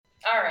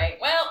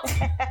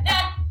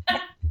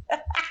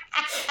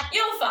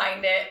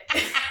find it.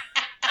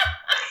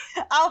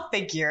 I'll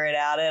figure it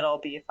out. It'll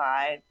be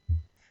fine.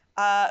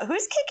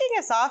 Who's kicking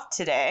us off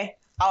today?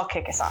 I'll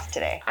kick us off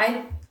today.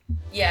 I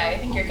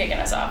think you're kicking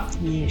us off.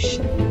 Yeesh.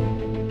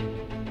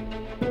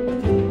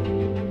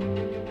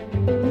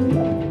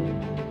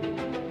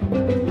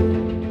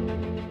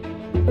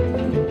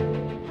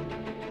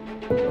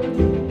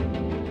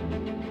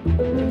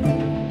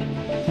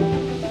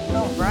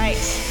 All right.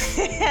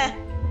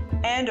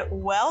 And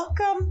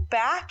welcome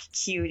back,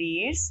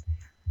 cuties.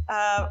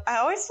 I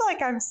always feel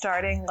like I'm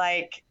starting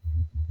like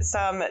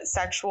some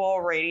sexual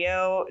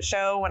radio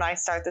show when I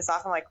start this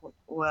off. I'm like,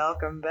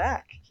 welcome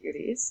back,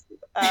 cuties.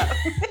 Like,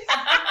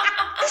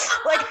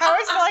 I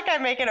always feel like I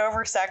make it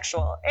over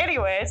sexual.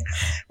 Anyways,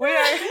 we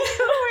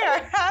are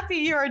happy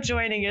you are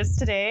joining us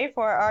today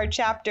for our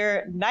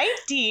chapter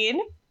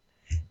 19.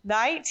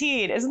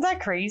 19. Isn't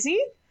that crazy?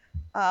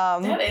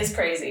 That is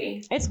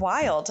crazy. It's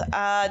wild.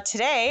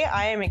 Today,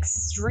 I am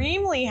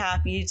extremely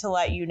happy to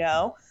let you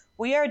know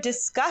we are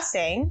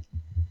discussing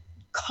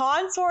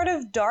Consort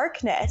of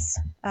Darkness.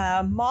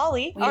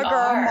 Molly, our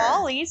girl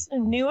Molly's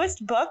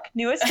newest book,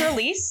 newest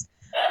release.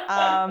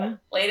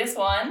 Latest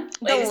one.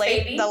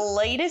 Baby. The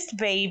latest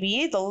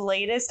baby. The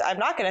latest. I'm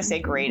not going to say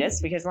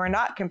greatest because we're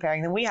not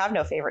comparing them. We have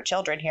no favorite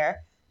children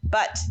here,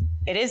 but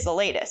it is the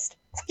latest.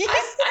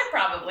 I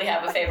probably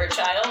have a favorite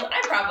child.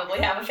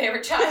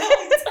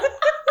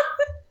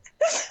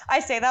 I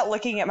say that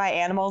looking at my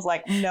animals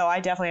like, no, I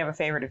definitely have a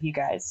favorite of you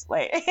guys.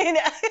 Like,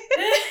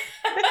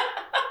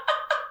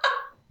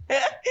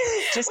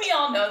 we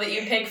all know that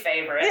you pick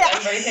favorites. Yeah.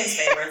 Everybody picks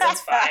favorites.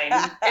 It's fine.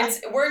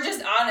 We're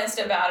just honest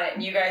about it,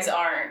 and you guys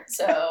aren't.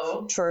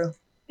 So true.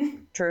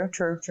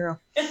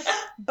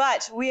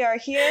 But we are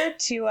here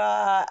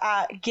to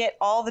get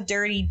all the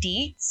dirty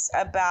deets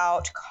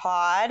about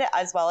COD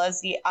as well as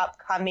the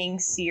upcoming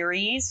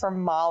series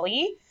from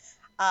Molly.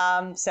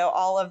 So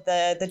all of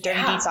the dirty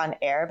deets on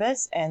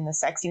Erebus and the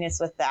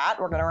sexiness with that.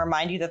 We're going to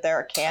remind you that there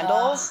are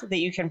candles that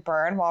you can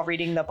burn while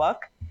reading the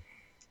book.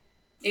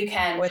 You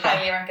can.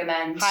 Highly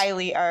recommend.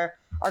 Our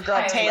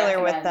girl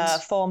Taylor with the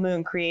Full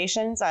Moon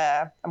Creations.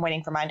 I'm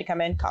waiting for mine to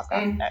come in. Cough.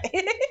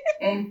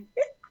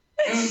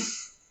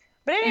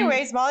 But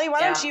anyways, Molly,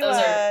 why don't you?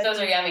 Those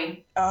are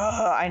yummy.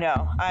 Oh, I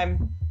know.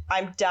 I'm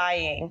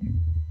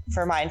dying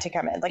for mine to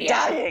come in.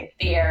 Dying.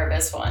 The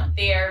Erebus one.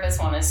 The Erebus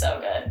one is so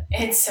good.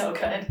 It's so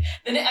good.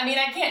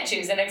 I can't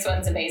choose. The next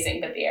one's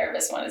amazing, but the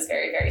Erebus one is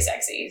very, very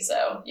sexy.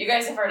 So you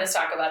guys have heard us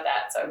talk about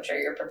that, so I'm sure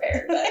you're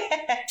prepared.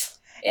 But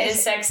it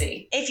is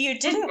sexy. If you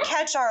didn't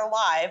catch our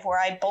live where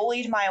I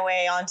bullied my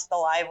way onto the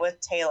live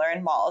with Taylor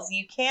and Malls,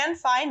 you can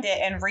find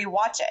it and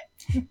rewatch it.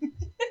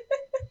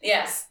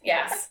 Yes.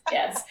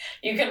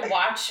 You can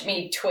watch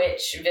me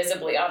twitch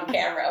visibly on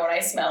camera when I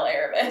smell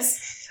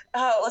Erebus.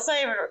 Oh, let's not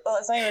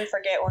even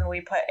forget when we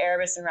put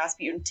Erebus and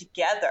Rasputin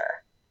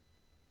together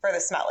for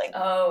the smelling.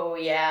 Oh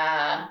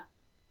yeah.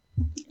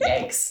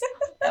 Yikes.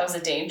 That was a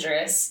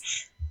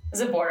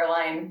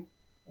borderline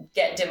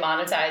get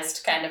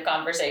demonetized kind of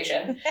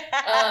conversation.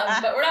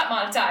 But we're not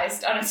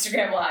monetized on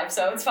Instagram Live,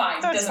 so it's fine.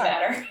 It doesn't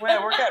matter.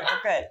 We're good.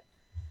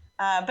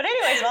 But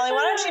anyways, Molly,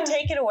 why don't you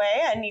take it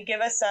away and you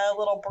give us a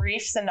little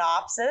brief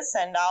synopsis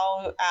and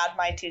I'll add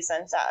my 2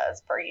 cents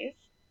as per usual.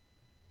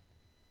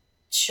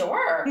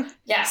 Sure.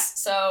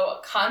 Yes.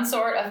 So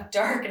Consort of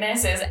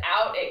Darkness is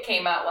out. It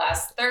came out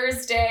last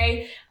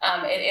Thursday.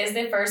 It is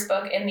the first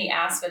book in the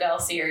Asphodel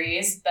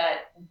series,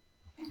 but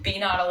be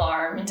not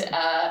alarmed.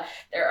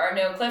 There are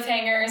no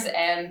cliffhangers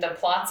and the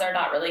plots are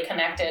not really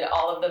connected.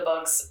 All of the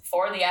books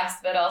for the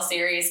Asphodel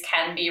series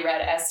can be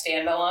read as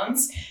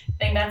standalones.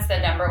 I think that's the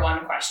number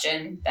one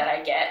question that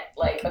I get.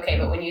 Like, okay,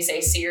 but when you say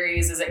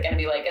series, is it going to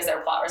be like, is there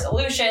plot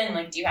resolution?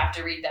 Like, do you have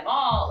to read them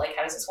all? Like,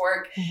 how does this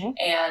work? Mm-hmm.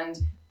 And,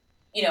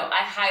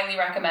 I highly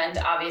recommend,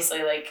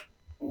 obviously, like,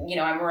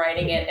 I'm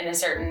writing it in a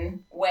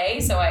certain way.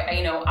 So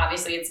I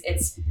obviously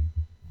it's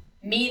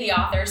me, the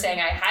author, saying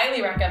I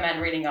highly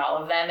recommend reading all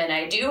of them. And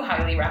I do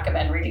highly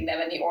recommend reading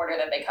them in the order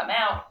that they come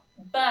out.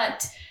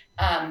 But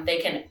they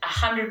can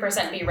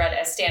 100% be read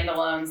as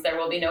standalones. There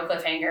will be no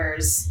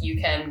cliffhangers. You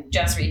can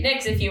just read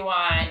Nyx if you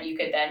want. You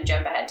could then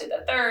jump ahead to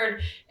the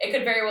third. It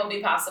could very well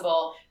be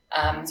possible.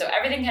 So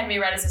everything can be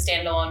read as a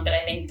standalone, but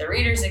I think the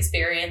reader's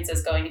experience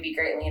is going to be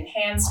greatly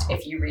enhanced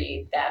if you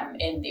read them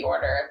in the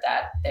order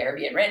that they're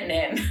being written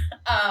in.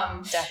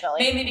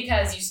 Definitely. Mainly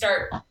because you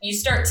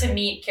start to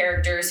meet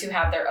characters who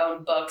have their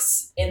own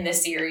books in the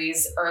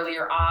series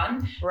earlier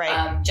on.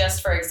 Right.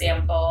 Just for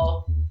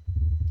example,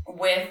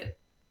 with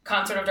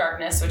Consort of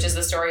Darkness, which is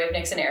the story of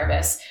Nyx and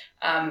Erebus,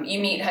 you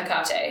meet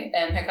Hecate,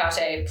 and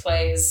Hecate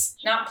is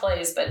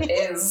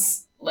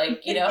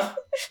like, not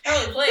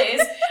really plays.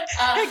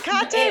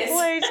 Hecate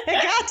plays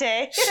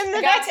Hecate.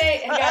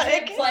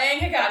 Hecate playing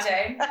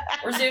Hecate,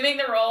 resuming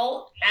the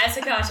role as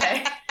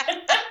Hecate.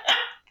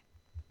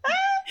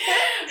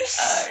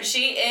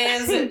 She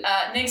is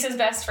Nyx's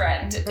best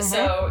friend, mm-hmm.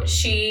 So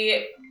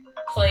she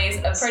plays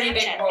a pretty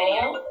big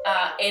role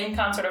in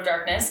Consort of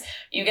Darkness.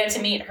 You get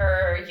to meet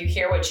her, you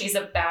hear what she's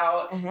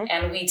about, mm-hmm.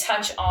 and we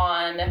touch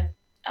on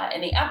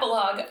in the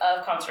epilogue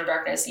of Consort of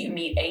Darkness, you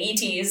meet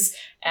Aetes,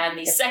 and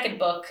the second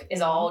book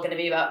is all going to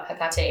be about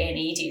Hecate and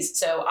Aetes.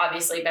 So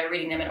obviously, by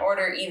reading them in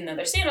order, even though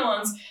they're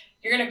standalones,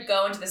 you're going to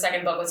go into the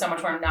second book with so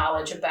much more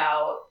knowledge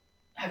about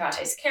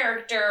Hecate's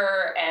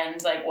character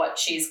and like what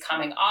she's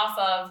coming off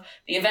of.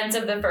 The events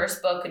of the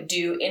first book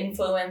do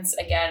influence,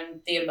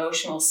 again, the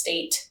emotional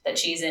state that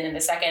she's in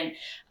the second.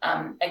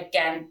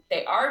 Again,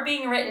 they are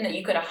being written that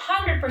you could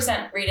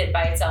 100% read it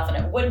by itself and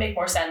it would make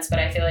more sense, but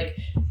I feel like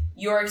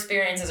your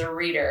experience as a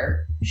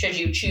reader, should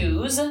you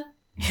choose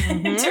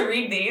to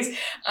read these,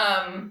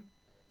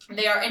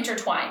 they are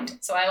intertwined.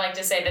 So I like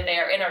to say that they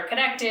are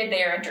interconnected,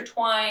 they are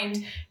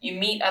intertwined. You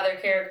meet other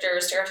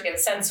characters, start to get a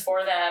sense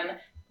for them,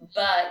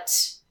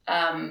 but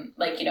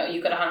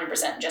you could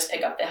 100% just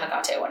pick up the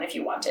Hecate one if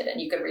you wanted,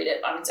 and you could read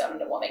it on its own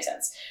and it won't make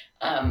sense.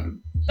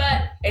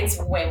 But it's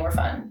way more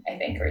fun, I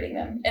think, reading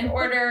them in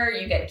order.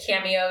 You get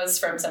cameos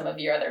from some of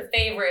your other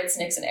favorites,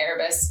 Nyx and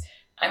Erebus.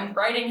 I'm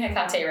writing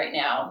Hecate right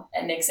now,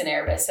 and Nyx and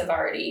Erebus have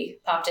already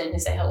popped in to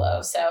say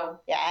hello. So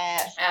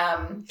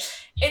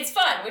it's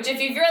fun, which if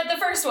you've read the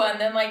first one,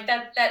 then like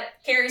that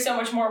carries so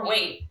much more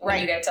weight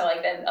when you get to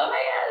like, then, oh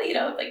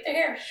yeah, like they're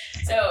here.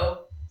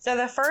 So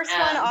the first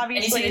one,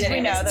 obviously, as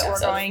we know that we're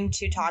going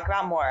to talk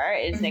about more,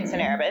 is Nyx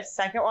and Erebus.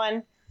 Second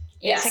one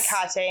is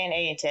Hecate and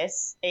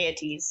Aetes.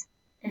 Aetes.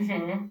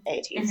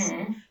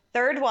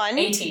 Third one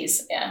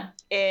is...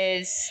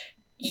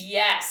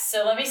 Yes.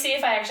 So let me see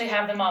if I actually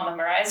have them all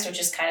memorized, which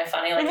is kind of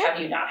funny. Like, how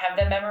do you not have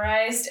them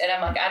memorized? And I'm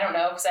like, I don't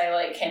know, because I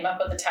like came up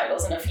with the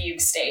titles in a fugue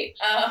state.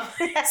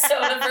 So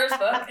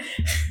the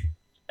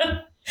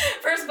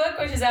first book,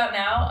 which is out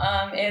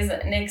now, is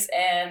Nyx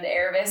and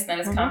Erebus, and that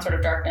is Consort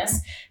of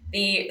Darkness.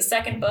 The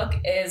second book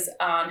is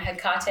on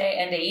Hecate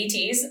and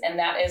Aetes, and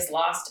that is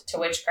Lost to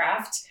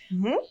Witchcraft.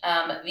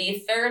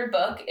 The third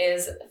book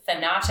is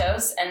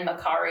Thanatos and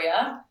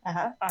Macaria,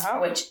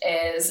 which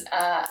is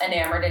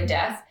Enamored in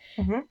Death.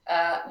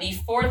 The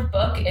fourth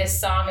book is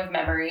Song of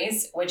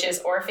Memories, which is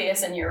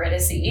Orpheus and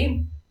Eurydice.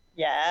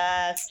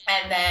 Yes.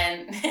 And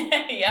then,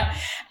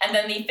 and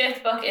then the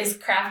fifth book is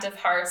Craft of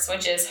Hearts,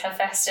 which is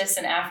Hephaestus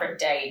and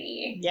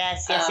Aphrodite.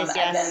 Yes. And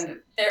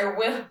then there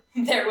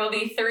will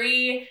be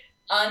 3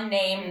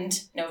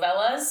 unnamed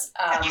novellas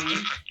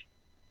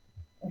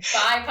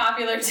by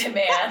popular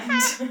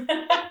demand.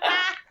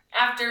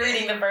 After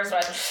reading the first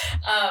one,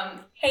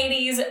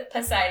 Hades,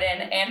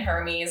 Poseidon, and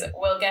Hermes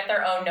will get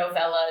their own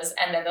novellas,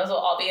 and then those will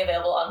all be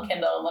available on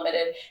Kindle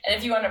Unlimited. And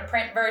if you want a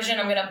print version,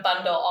 I'm going to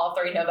bundle all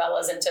 3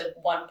 novellas into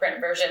one print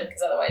version,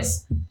 because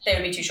otherwise they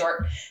would be too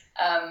short.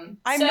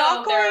 There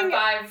are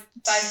five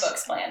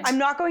books planned. I'm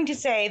not going to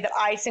say that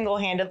I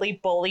single-handedly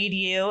bullied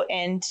you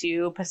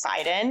into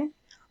Poseidon,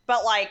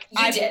 but I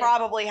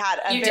probably had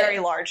a very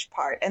large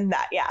part in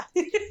that. Yeah.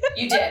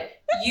 You did.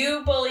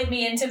 You bullied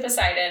me into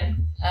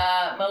Poseidon.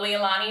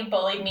 Malialani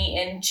bullied me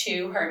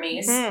into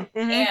Hermes, and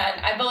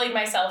I bullied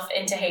myself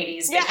into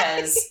Hades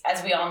because,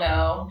 as we all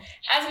know,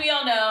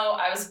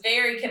 I was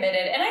very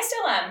committed, and I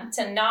still am,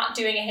 to not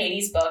doing a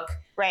Hades book.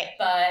 Right.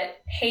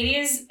 But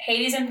Hades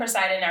and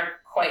Poseidon are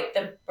quite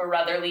the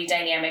brotherly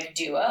dynamic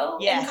duo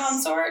in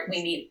Consort.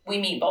 We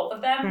meet both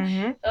of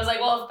them. So I was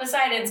like, well, if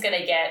Poseidon's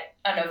gonna get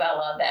a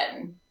novella,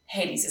 then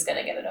Hades is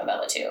gonna get a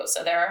novella too.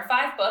 So there are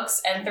 5 books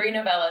and 3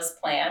 novellas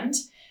planned.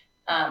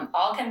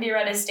 All can be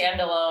read as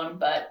standalone,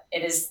 but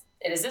it is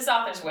this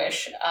author's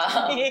wish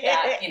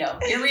that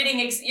your reading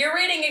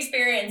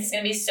experience is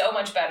going to be so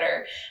much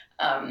better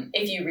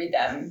if you read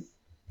them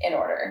in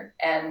order.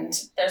 And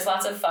there's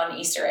lots of fun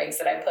Easter eggs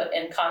that I put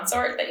in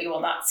Consort that you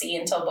will not see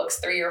until books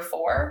 3 or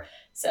 4.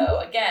 So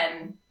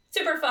again,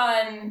 super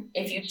fun.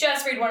 If you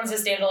just read one as a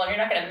standalone, you're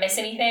not going to miss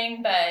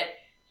anything, but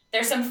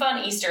there's some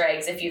fun Easter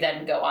eggs. If you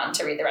then go on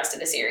to read the rest of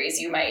the series,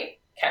 you might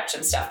catch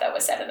some stuff that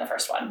was said in the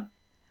first one.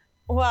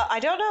 Well, I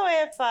don't know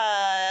if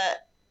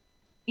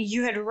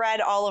you had read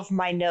all of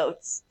my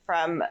notes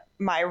from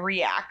my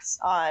reacts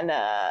on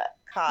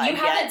COD. You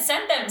haven't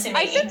sent them to me.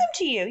 I sent them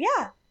to you,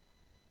 yeah.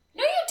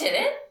 No, you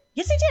didn't.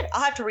 Yes, I did.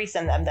 I'll have to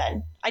resend them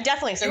then. I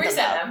definitely sent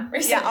them.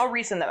 Yeah, I'll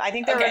resend them. I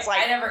think there was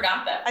I never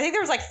got them. I think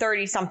there was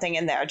 30 something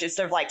in there, just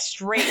of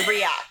straight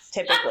reacts.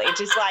 Typically,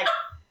 just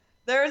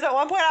there was at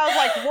one point I was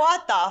like,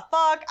 "What the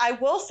fuck?" I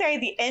will say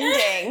the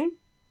ending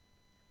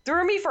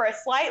threw me for a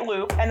slight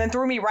loop, and then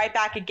threw me right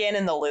back again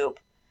in the loop.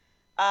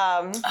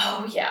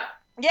 Oh yeah.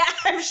 Yeah,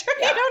 I'm sure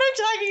you know what I'm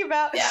talking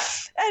about. Yeah.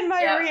 And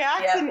my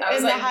reacts and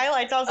the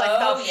highlights, I was like,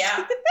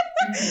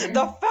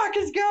 the fuck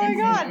is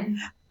going on?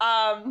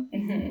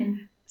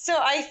 So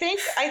I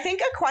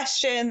think a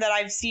question that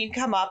I've seen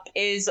come up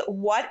is,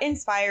 what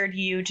inspired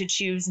you to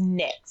choose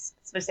Nyx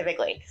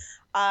specifically?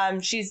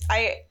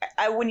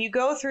 When you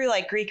go through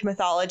Greek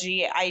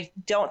mythology, I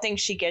don't think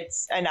she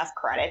gets enough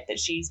credit that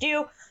she's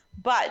due.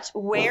 But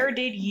where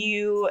did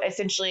you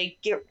essentially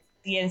get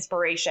the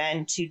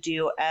inspiration to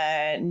do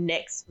a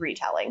Nyx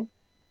retelling?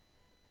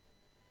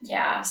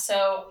 Yeah,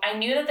 so I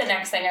knew that the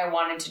next thing I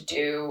wanted to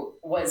do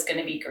was going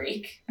to be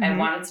Greek. I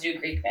wanted to do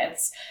Greek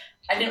myths.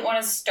 I didn't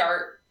want to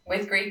start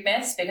with Greek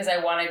myths because I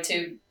wanted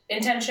to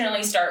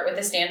intentionally start with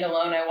a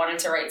standalone. I wanted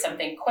to write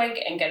something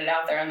quick and get it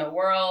out there in the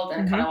world,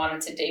 and kind of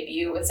wanted to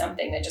debut with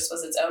something that just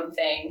was its own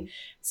thing.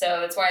 So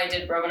that's why I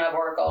did Romanov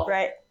Oracle.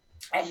 Right.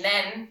 And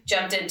then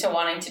jumped into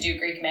wanting to do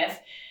Greek myth.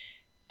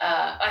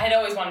 I had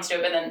always wanted to do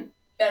it, but then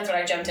that's when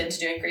I jumped into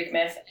doing Greek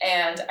myth.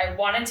 And I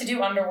wanted to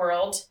do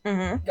underworld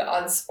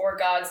gods, or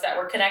gods that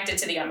were connected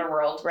to the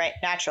underworld. Right,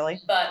 naturally.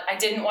 But I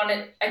didn't want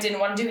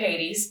to do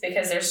Hades,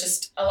 because there's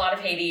just a lot of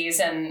Hades,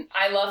 and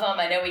I love them.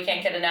 I know we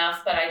can't get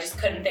enough, but I just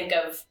couldn't think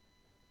of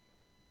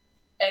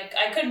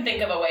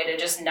a way to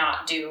just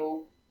not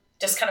do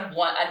just kind of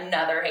one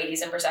another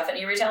Hades and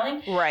Persephone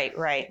retelling. Right.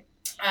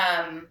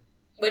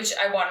 Which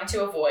I wanted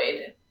to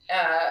avoid.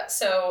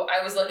 So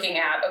I was looking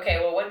at, okay,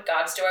 well, what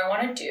gods do I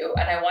want to do?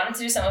 And I wanted to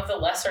do some of the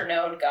lesser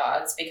known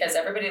gods, because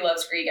everybody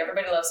loves Greek,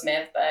 everybody loves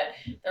myth, but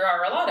there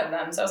are a lot of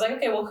them. So I was like,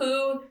 okay, well,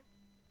 who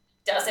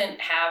doesn't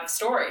have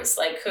stories?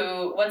 Like,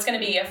 what's going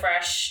to be a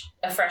fresh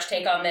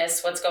take on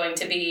this? What's going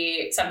to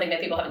be something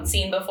that people haven't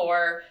seen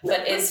before,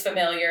 but is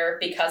familiar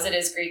because it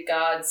is Greek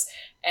gods?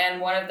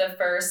 And one of the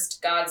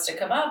first gods to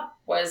come up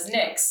was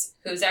Nyx,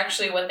 who's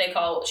actually what they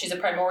call, she's a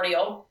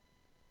primordial.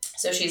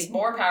 So she's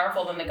more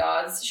powerful than the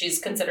gods. She's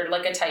considered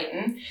like a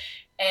titan.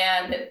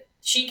 And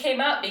she came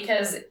up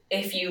because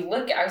if you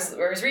look, I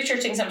was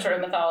researching some sort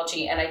of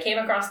mythology, and I came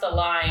across the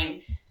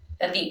line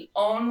that the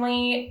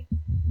only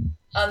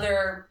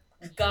other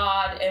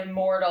god,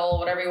 immortal,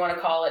 whatever you want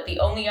to call it, the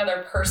only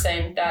other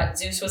person that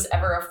Zeus was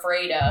ever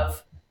afraid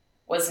of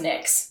was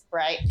Nyx.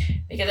 Right.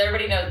 Because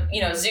everybody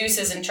knows, Zeus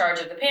is in charge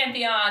of the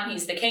pantheon.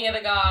 He's the king of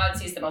the gods.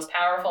 He's the most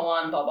powerful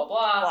one, blah, blah,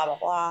 blah. Blah,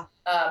 blah,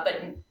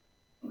 blah.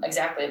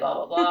 Exactly, blah,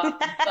 blah, blah.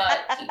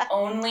 But the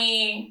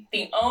only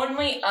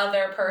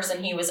other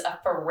person he was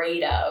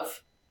afraid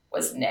of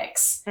was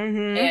Nyx.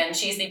 And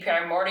she's the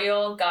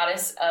primordial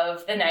goddess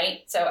of the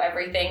night. So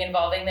everything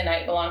involving the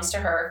night belongs to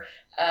her.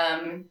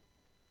 And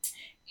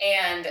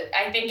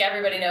I think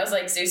everybody knows,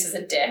 like, Zeus is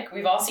a dick.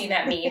 We've all seen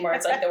that meme where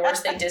it's like the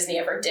worst thing Disney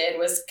ever did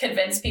was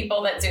convince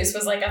people that Zeus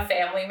was like a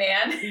family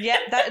man. Yeah,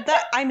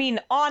 that I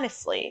mean,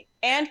 honestly,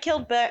 and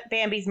killed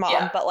Bambi's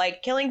mom, but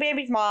like killing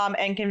Bambi's mom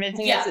and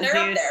convincing us that they're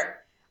Zeus, up there.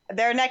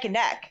 They're neck and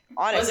neck,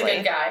 honestly. Was a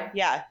good guy.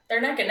 Yeah. They're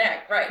neck and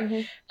neck,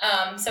 right.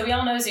 So we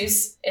all know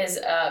Zeus is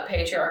a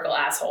patriarchal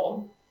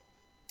asshole.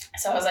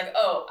 So I was like,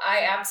 oh,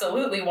 I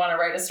absolutely want to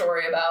write a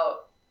story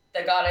about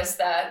the goddess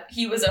that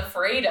he was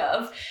afraid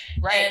of.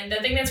 Right. And the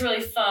thing that's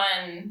really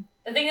fun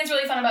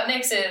about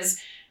Nyx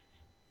is,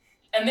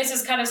 and this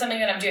is kind of something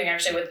that I'm doing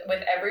actually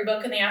with every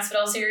book in the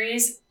Asphodel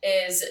series,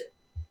 is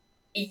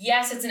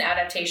yes, it's an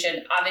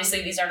adaptation.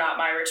 Obviously, these are not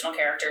my original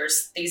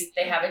characters.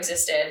 They have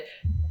existed,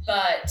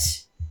 but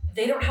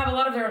they don't have a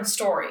lot of their own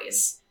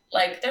stories.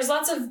 Like, there's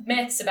lots of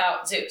myths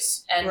about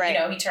Zeus, and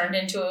he turned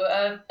into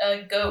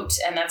a goat,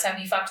 and that's how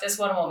he fucked this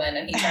one woman,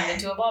 and he turned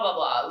into a blah blah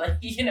blah.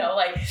 Like,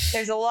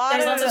 there's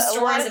lots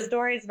of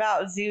stories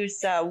about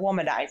Zeus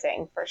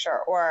womanizing, for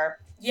sure,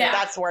 or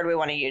that's the word we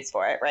want to use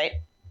for it, right?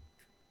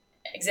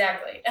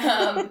 Exactly.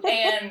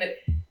 And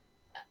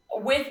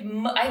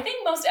I think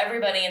most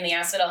everybody in the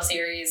Asphodel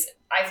series,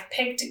 I've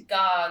picked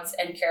gods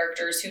and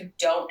characters who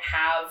don't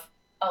have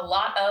a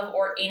lot of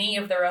or any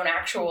of their own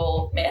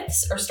actual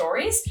myths or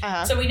stories.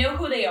 So we know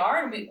who they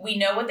are, and we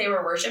know what they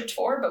were worshipped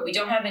for, but we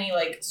don't have any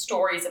like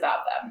stories about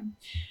them.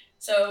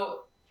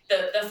 So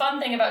the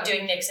fun thing about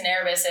doing Nyx and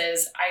Erebus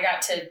is I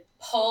got to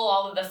pull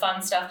all of the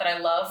fun stuff that I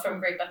love from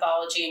Greek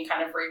mythology and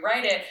kind of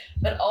rewrite it.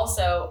 But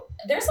also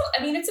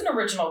it's an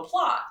original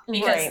plot,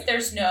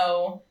 because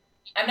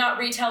I'm not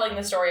retelling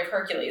the story of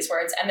Hercules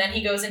where it's, and then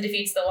he goes and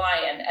defeats the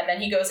lion, and then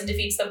he goes and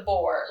defeats the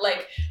boar.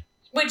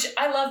 Which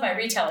I love my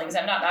retellings.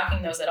 I'm not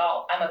knocking those at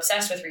all. I'm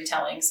obsessed with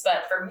retellings.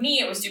 But for me,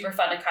 it was super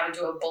fun to kind of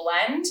do a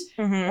blend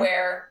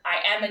where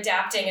I am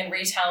adapting and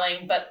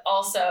retelling, but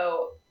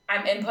also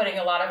I'm inputting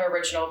a lot of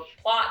original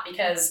plot,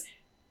 because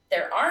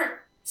there aren't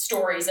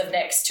stories of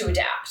Nyx to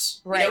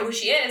adapt. Right. We know who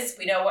she is.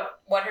 We know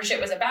what her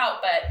shit was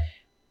about, but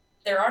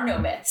there are no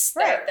myths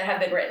that have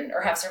been written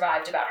or have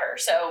survived about her.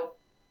 So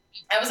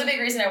that was a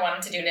big reason I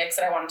wanted to do Nyx,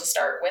 and I wanted to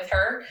start with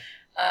her,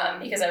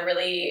 because I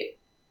really,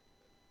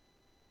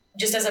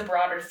 just as a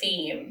broader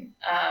theme,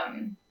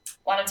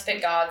 wanted to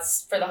pick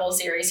gods for the whole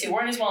series who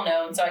weren't as well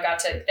known. So I got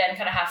to then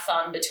kind of have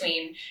fun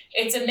between,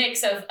 it's a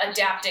mix of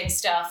adapting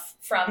stuff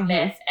from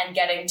myth and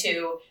getting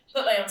to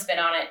put my own spin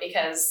on it,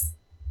 because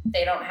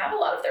they don't have a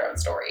lot of their own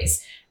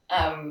stories.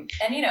 I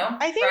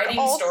think writing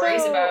also,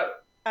 stories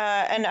about...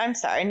 and I'm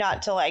sorry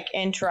not to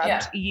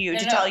interrupt you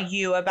to tell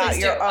you about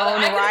your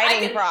own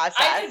writing process.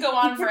 I could go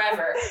on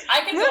forever.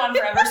 So you're going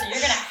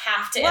to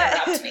have to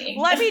interrupt me.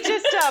 Let me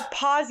just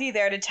pause you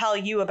there to tell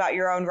you about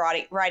your own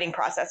writing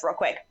process real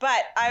quick.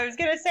 But I was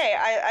going to say,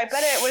 I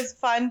bet it was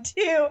fun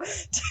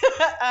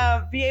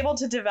to be able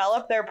to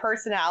develop their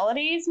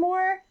personalities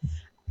more.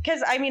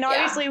 Because,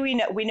 obviously we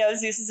know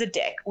Zeus is a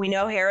dick. We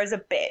know Hera's a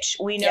bitch.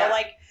 We know,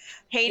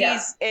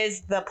 Hades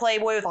is the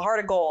playboy with a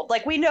heart of gold.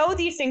 We know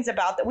these things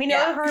about them. We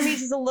know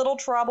Hermes is a little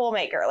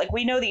troublemaker.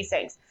 We know these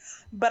things.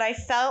 But I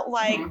felt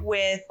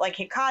with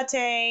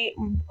Hecate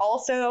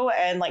also,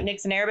 and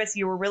Nyx and Erebus,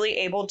 you were really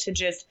able to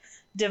just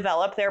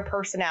develop their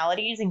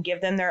personalities and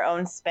give them their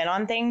own spin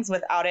on things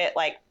without it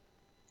like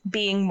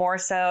being more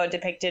so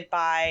depicted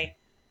by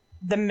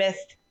the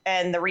myth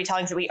and the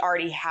retellings that we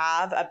already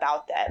have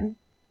about them,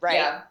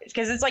 right?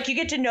 Because it's like you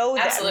get to know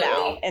them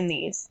now in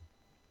these.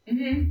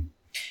 Mm-hmm.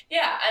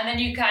 Yeah, and then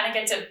you kind of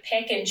get to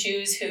pick and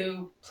choose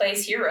who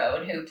plays hero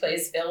and who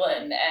plays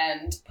villain,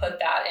 and put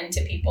that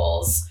into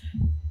people's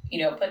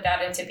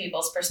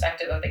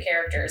perspective of the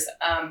characters.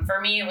 For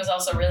me, it was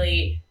also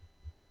really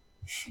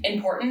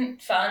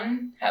important,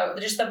 fun, how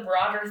just the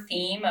broader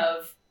theme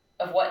of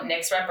what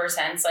Nyx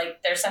represents.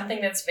 Like, there's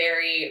something that's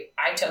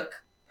I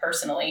took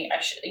personally,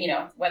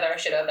 whether I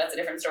should have, that's a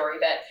different story.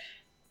 But,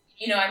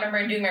 I remember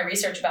in doing my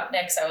research about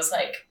Nyx, I was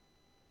like,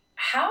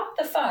 how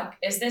the fuck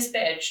is this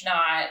bitch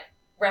not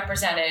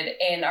represented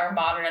in our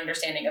modern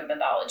understanding of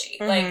mythology?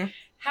 Mm-hmm. Like,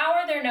 how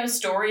are there no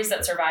stories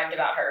that survived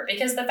about her?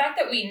 Because the fact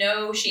that we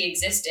know she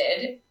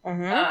existed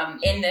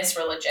in this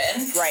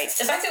religion, right?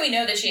 The fact that we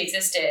know that she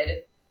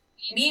existed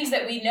means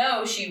that we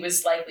know she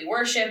was likely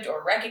worshipped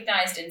or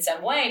recognized in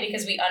some way,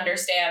 because we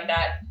understand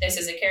that this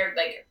is a character,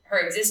 like her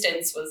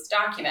existence was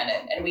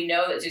documented, and we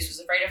know that Zeus was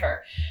afraid of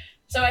her.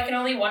 So I can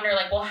only wonder,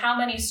 like, well, how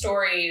many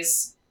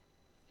stories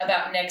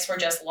about Nyx were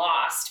just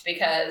lost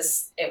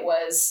because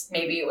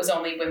maybe it was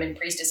only women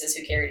priestesses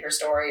who carried her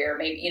story, or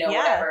maybe,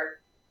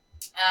 whatever.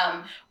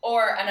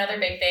 Or another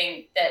big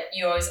thing that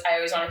I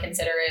always want to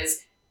consider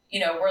is,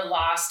 we're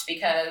lost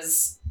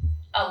because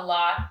a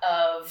lot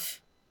of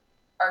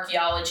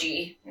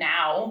archaeology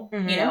now,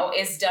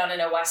 is done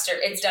in a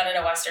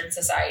Western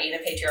society, in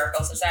a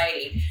patriarchal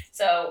society.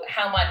 So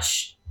how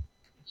much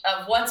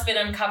of what's been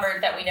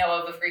uncovered that we know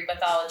of Greek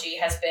mythology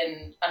has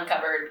been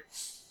uncovered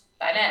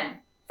by men,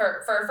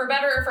 for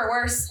better or for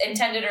worse,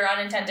 intended or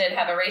unintended,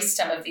 have erased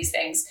some of these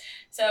things.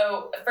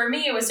 So for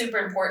me, it was super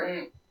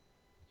important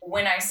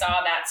when I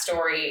saw that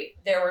story.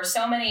 There were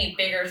so many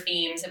bigger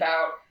themes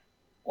about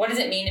what does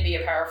it mean to be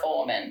a powerful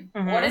woman?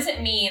 Mm-hmm. What does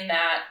it mean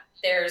that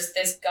there's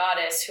this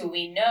goddess who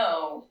we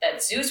know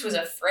that Zeus was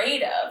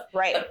afraid of,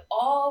 right? But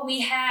all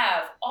we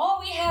have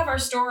are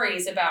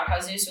stories about how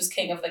Zeus was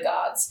king of the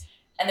gods.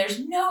 And there's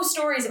no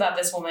stories about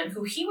this woman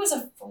who he was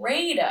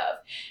afraid of.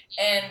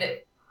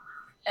 And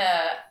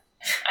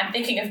I'm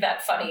thinking of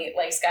that funny,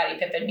 like, Scottie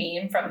Pippen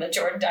meme from the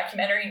Jordan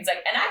documentary. He's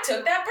like, and I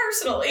took that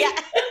personally. Yeah.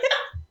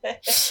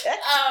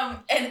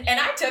 And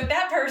I took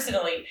that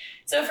personally.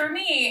 So for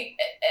me,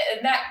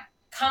 that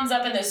comes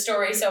up in this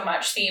story so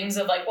much, themes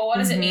of like, well, what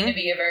does it mean to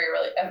be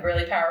a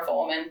really powerful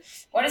woman?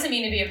 What does it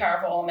mean to be a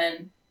powerful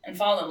woman and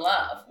fall in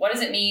love? What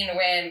does it mean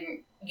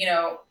when,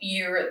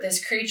 you're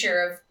this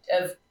creature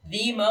of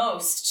the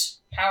most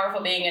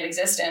powerful being in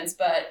existence,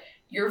 but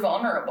you're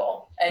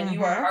vulnerable and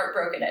you are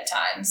heartbroken at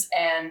times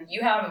and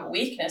you have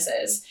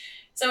weaknesses?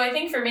 So I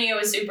think for me, it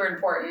was super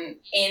important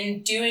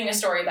in doing a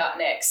story about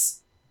Nyx,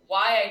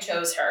 why I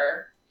chose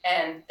her,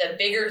 and the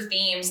bigger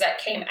themes that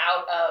came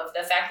out of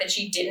the fact that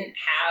she didn't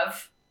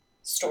have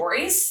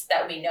stories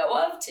that we know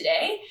of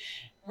today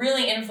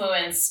really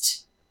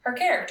influenced her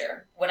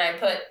character when I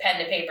put pen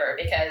to paper,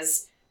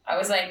 because I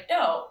was like,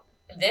 no,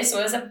 this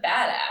was a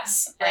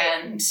badass. Right.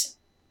 And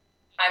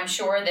I'm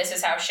sure this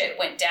is how shit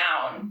went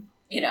down,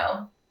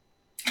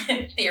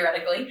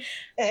 theoretically,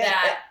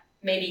 that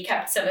maybe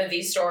kept some of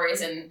these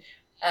stories. And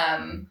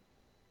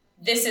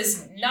this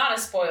is not a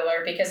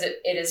spoiler because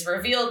it is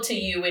revealed to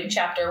you in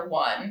chapter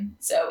 1.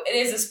 So it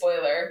is a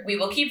spoiler. We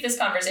will keep this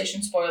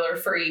conversation spoiler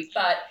free,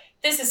 but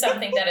this is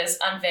something that is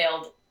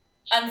unveiled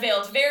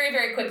very,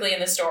 very quickly in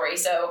the story.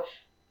 So,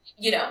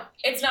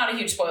 it's not a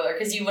huge spoiler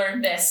because you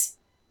learned this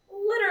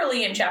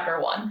literally in chapter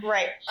 1.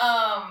 Right.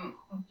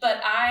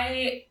 But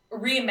I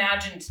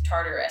reimagined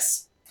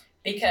Tartarus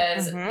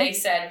because they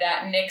said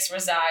that Nyx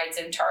resides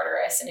in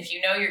Tartarus. And if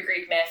you know your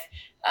Greek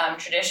myth,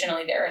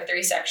 traditionally there are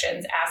 3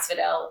 sections: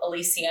 Asphodel,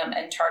 Elysium,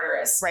 and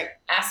Tartarus. Right.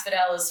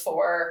 Asphodel is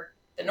for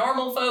the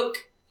normal folk.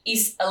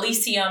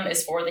 Elysium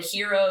is for the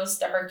heroes,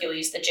 the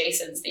Hercules, the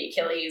Jasons, the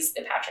Achilles,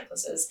 the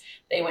Patrocluses.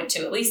 They went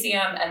to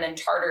Elysium. And then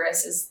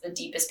Tartarus is the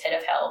deepest pit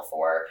of hell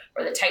for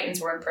where the Titans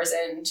were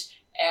imprisoned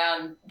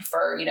and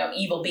for,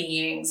 evil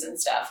beings and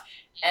stuff.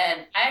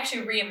 And I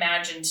actually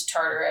reimagined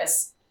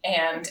Tartarus,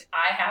 and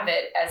I have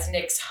it as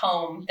Nyx's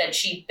home that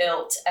she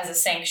built as a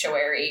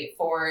sanctuary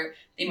for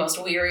the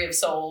most weary of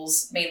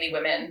souls, mainly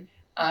women,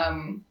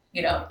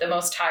 the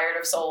most tired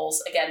of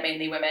souls, again,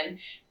 mainly women.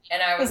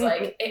 And I was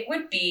like, it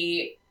would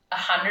be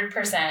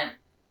 100%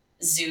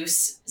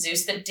 Zeus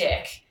the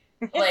dick.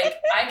 Like,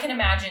 I can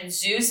imagine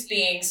Zeus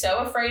being so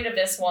afraid of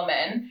this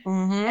woman,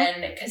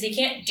 and because he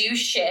can't do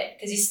shit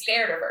because he's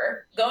scared of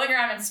her, going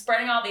around and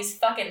spreading all these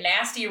fucking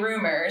nasty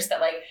rumors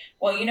that, like,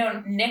 well,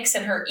 Nyx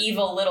and her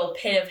evil little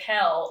pit of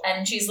hell,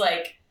 and she's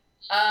like,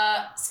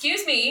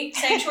 excuse me,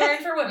 sanctuary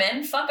for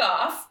women, fuck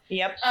off.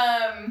 Yep.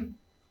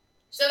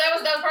 So that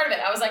was part of it.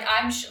 I was like,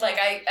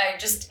 I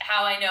just,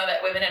 how I know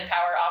that women in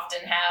power often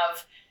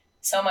have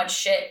so much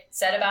shit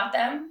said about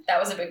them. That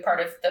was a big part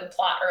of the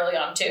plot early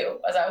on too.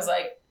 As I was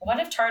like, what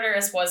if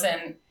Tartarus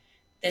wasn't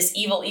this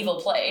evil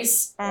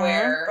place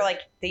where, or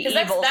like the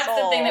evil that's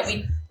souls, the thing that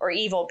we, or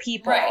evil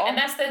people, right? And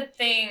that's the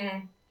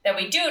thing that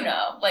we do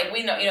know. Like,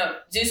 we know,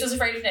 Zeus was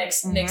afraid of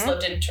Nyx. Nyx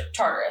lived in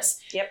Tartarus.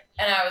 Yep.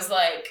 And I was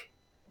like,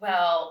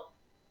 well,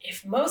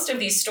 if most of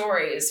these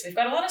stories, we've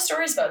got a lot of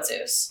stories about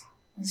Zeus.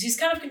 He's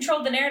kind of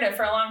controlled the narrative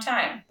for a long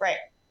time. Right.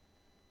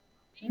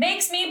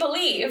 Makes me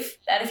believe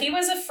that if he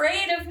was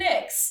afraid of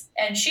Nyx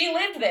and she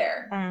lived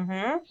there,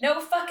 no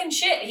fucking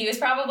shit, he was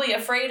probably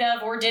afraid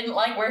of or didn't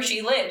like where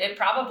she lived. It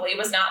probably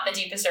was not the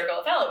deepest circle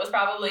of hell. It was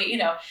probably,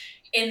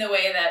 in the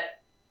way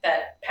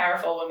that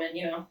powerful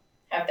women,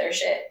 have their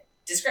shit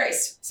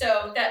disgraced.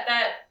 So that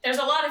there's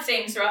a lot of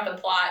things throughout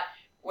the plot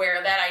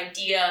where that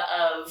idea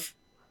of,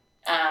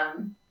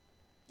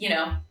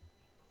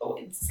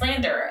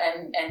 slander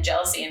and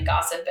jealousy and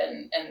gossip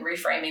and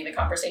reframing the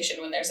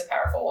conversation when there's a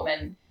powerful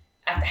woman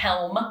at the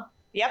helm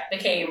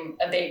became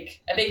a big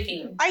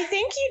theme. I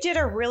think you did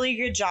a really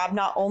good job,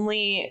 not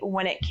only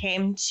when it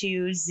came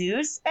to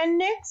Zeus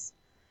and Nyx,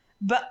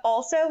 but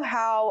also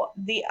how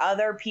the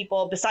other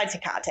people, besides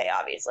Hecate,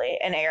 obviously,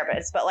 and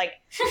Erebus, but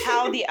like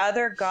how the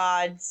other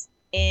gods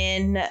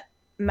in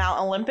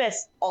Mount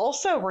Olympus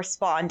also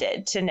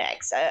responded to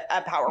Nyx,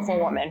 a powerful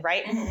woman,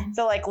 right?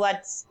 So like,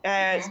 let's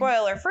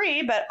spoiler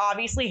free, but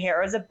obviously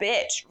Hera's a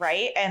bitch,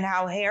 right? And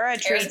how Hera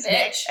treats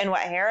Nyx and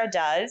what Hera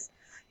does,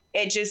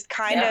 it just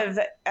kind of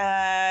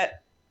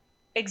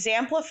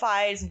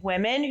exemplifies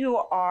women who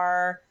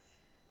are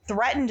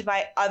threatened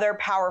by other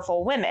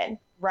powerful women,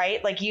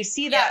 right? Like you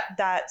see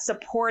that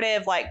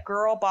supportive, like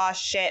girl boss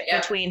shit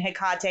between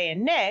Hecate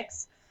and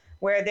Nyx,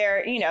 where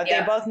they're,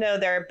 they both know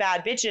they're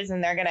bad bitches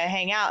and they're going to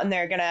hang out and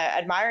they're going to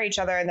admire each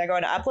other and they're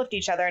going to uplift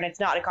each other. And it's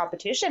not a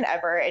competition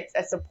ever. It's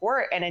a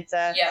support and it's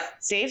a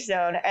safe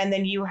zone. And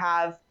then you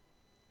have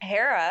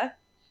Hera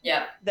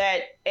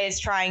that is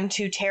trying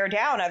to tear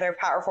down other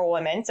powerful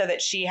women so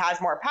that she has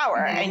more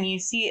power. And you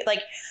see,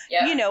 like,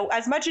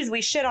 as much as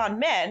we shit on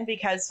men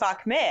because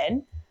fuck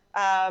men,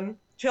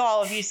 to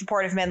all of you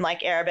supportive men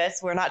like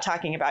Erebus, we're not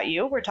talking about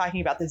you. We're talking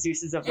about the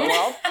Zeuses of the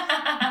world.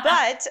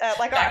 But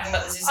like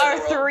our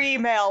three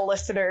male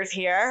listeners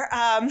here.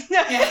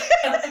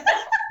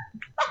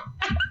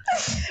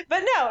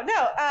 But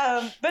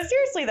but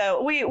seriously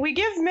though, we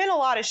give men a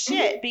lot of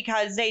shit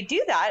because they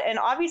do that. And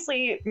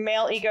obviously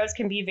male egos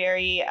can be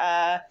very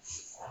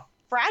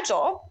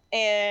fragile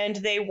and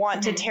they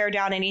want to tear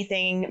down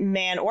anything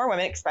man or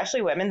women,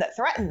 especially women that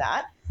threaten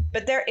that.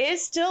 But there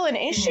is still an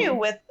issue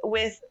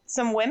with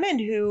some women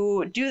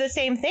who do the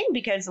same thing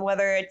because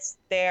whether it's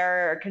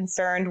they're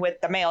concerned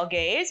with the male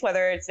gaze,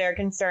 whether it's they're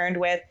concerned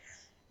with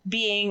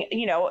being,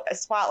 a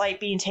spotlight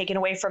being taken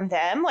away from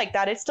them, like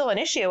that is still an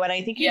issue. And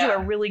I think you do a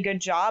really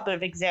good job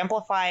of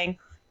exemplifying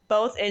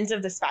both ends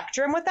of the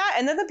spectrum with that.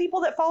 And then the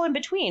people that fall in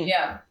between.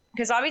 Yeah.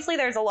 Because obviously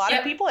there's a lot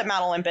of people at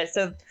Mount Olympus.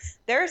 So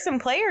there are some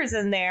players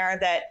in there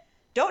that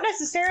don't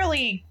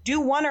necessarily do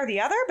one or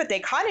the other, but they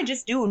kind of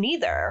just do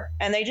neither.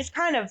 And they just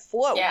kind of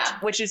float,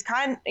 which is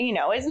kind of,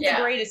 isn't the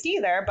greatest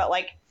either. But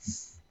like,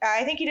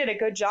 I think you did a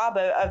good job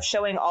of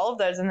showing all of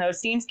those, and those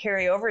themes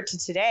carry over to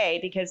today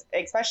because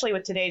especially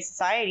with today's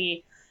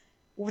society,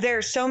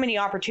 there's so many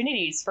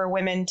opportunities for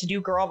women to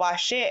do girl boss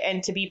shit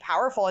and to be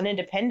powerful and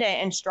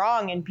independent and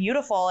strong and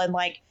beautiful. And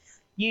like,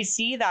 you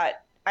see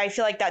that, I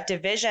feel like that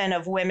division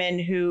of women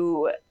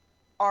who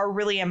are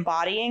really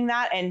embodying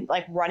that and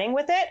like running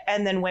with it,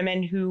 and then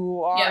women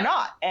who are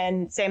not.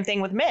 And same thing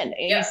with men.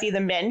 And you see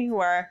the men who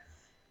are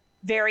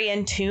very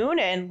in tune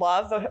and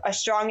love a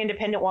strong,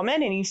 independent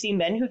woman, and you see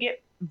men who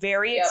get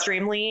very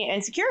extremely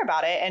insecure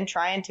about it and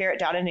try and tear it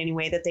down in any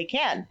way that they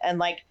can. And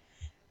like,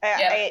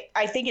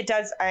 I think it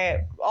does.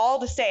 I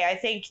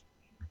think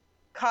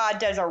COD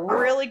does a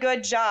really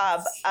good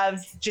job of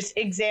just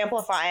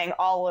exemplifying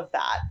all of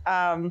that.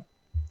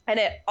 And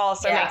it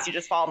also makes you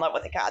just fall in love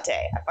with Hecate.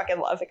 I fucking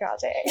love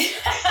Hecate.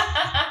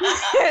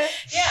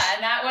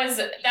 And that was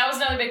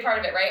another big part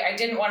of it, right? I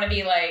didn't want to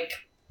be like,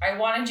 I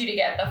wanted you to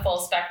get the full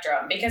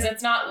spectrum because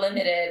it's not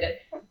limited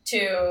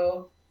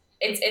to,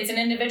 it's an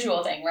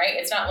individual thing, right?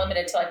 It's not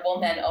limited to like, well,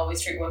 men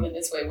always treat women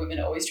this way, women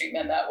always treat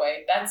men that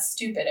way. That's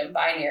stupid and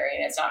binary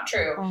and it's not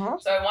true.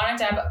 So I wanted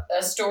to have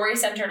a story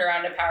centered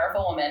around a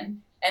powerful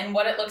woman and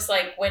what it looks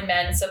like when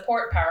men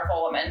support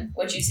powerful women,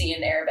 which you see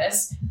in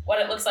Erebus,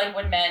 what it looks like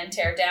when men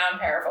tear down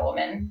powerful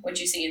women,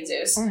 which you see in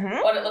Zeus,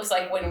 what it looks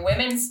like when what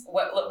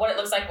it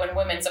looks like when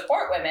women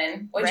support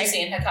women, which you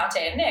see in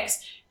Hecate and Nyx,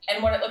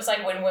 and what it looks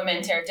like when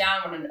women tear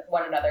down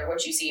one another,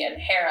 which you see in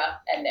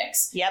Hera and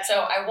Nyx.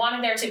 So I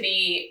wanted there to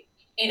be,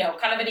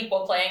 kind of an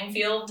equal playing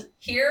field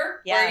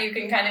here, where you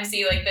can kind of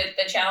see like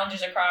the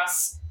challenges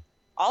across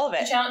all of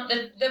it,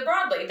 the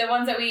broadly, the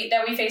ones that we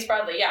face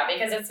broadly,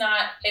 because it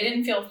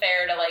didn't feel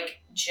fair to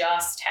like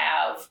just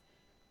have,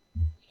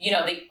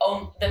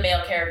 the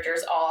male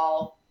characters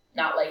all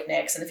not like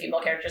Nyx and the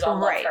female characters all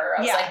love her.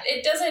 I was like,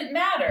 it doesn't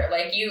matter.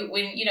 Like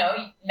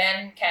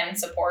men can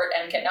support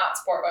and cannot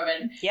support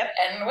women.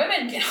 And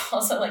women can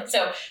also like,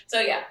 so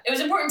yeah, it was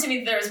important to me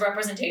that there was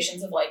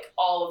representations of like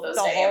all of those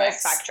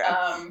dynamics. Whole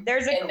spectrum.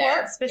 There's a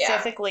quote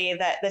specifically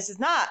that this is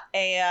not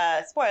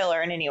a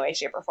spoiler in any way,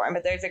 shape or form,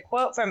 but there's a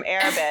quote from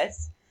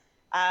Erebus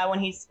when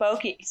he's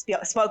spoking.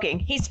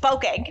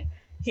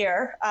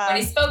 here. When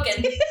he's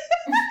spoken.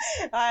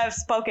 I've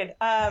spoken.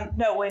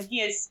 No, when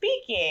he is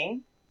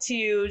speaking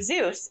to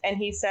Zeus and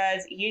he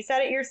says, you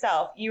said it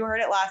yourself. You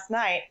heard it last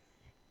night.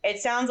 It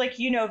sounds like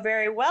you know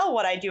very well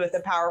what I do with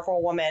a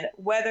powerful woman.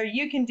 Whether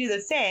you can do the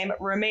same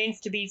remains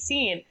to be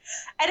seen.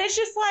 And it's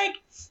just like,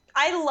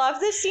 I love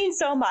this scene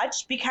so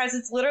much because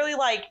it's literally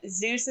like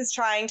Zeus is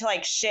trying to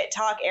like shit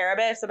talk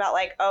Erebus about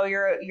like, oh,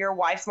 your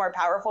wife's more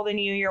powerful than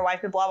you. Your wife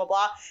could blah, blah,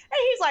 blah. And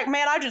he's like,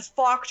 man, I just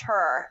fucked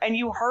her and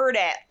you heard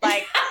it.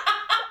 Like,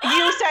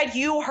 you said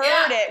you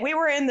heard it. We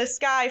were in the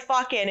sky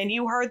fucking and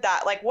you heard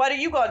that. Like, what are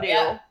you going to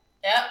do?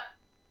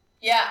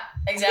 Yeah,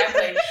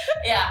 exactly.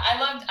 Yeah, I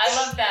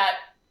loved that.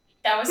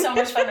 That was so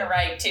much fun to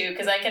write too,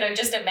 because I could have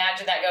just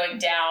imagined that going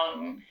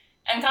down,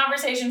 and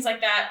conversations like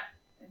that,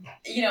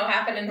 you know,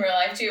 happen in real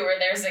life too, where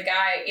there's a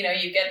guy, you know,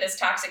 you get this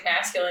toxic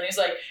masculine who's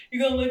like,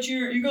 you're gonna let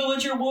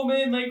your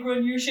woman like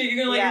run your shit,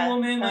 you're gonna let your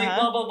woman like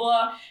blah blah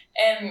blah.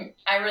 And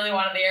I really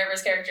wanted the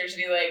Erebus character to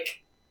be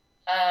like,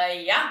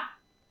 yeah.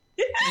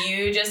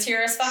 You just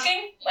hear us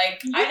fucking?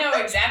 Like, I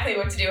know exactly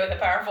what to do with a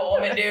powerful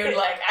woman, dude.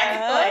 Like,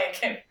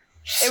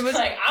 it was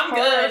like, I'm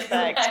perfect. good.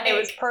 Like, it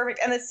was perfect.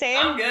 And the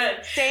I'm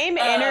good. same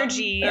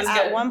energy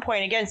at one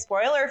point, again,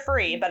 spoiler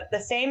free, but the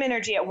same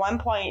energy at one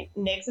point,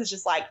 Nyx is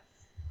just like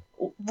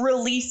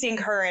releasing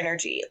her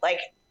energy, like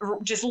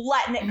just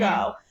letting it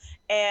go.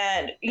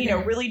 And, you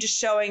know, really just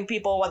showing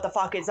people what the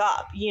fuck is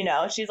up, you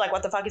know? She's like,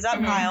 what the fuck is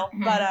up, Kyle?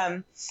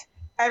 But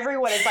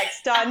everyone is like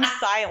stunned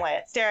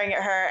silent, staring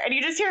at her. And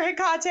you just hear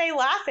Hecate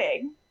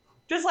laughing.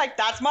 Just like,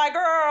 that's my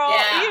girl,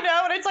 you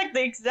know? And it's like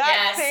the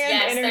exact same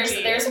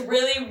energy. There's a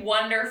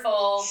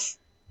wonderful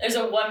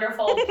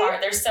part.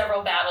 There's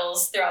several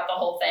battles throughout the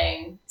whole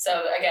thing.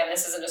 So again,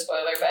 this isn't a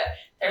spoiler, but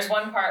there's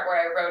one part where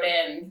I wrote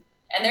in,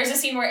 and there's a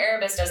scene where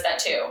Erebus does that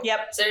too.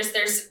 Yep. So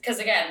there's, because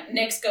again,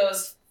 Nyx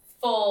goes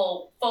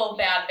full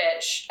bad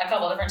bitch a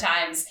couple different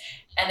times.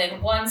 And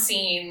in one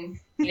scene,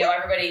 you know,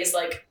 everybody's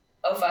like,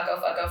 oh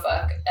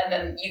fuck. And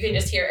then you can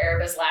just hear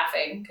Erebus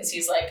laughing because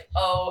he's like,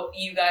 oh,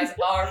 you guys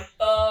are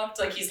fucked.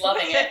 Like, he's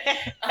loving it.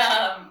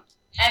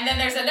 And then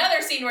there's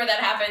another scene where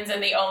that happens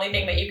and the only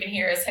thing that you can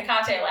hear is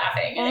Hecate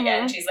laughing. And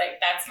again, she's like,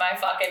 that's my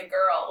fucking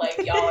girl. Like,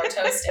 y'all are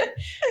toasted.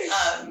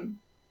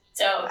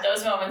 So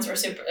those moments were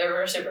super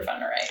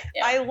fun to write.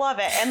 Yeah. I love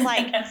it. And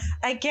like,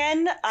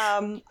 again,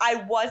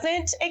 I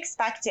wasn't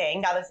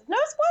expecting, now this is no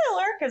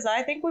spoiler because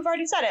I think we've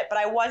already said it, but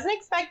I wasn't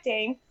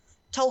expecting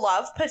to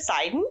love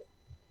Poseidon.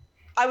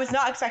 I was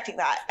not expecting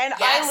that. And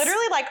I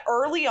literally, like,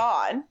 early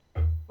on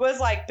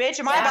was like, bitch,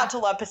 am I about to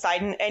love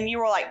Poseidon? And you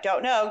were like,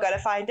 don't know, gotta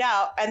find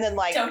out. And then,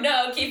 like, don't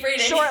know, keep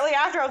reading. Shortly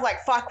after, I was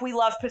like, fuck, we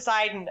love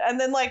Poseidon. And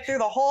then, like, through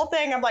the whole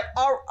thing, I'm like,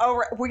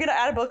 oh, we're gonna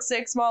add a book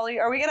 6, Molly?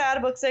 Are we gonna add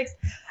a book 6?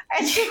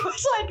 And she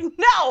was like,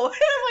 no. And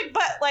I'm like,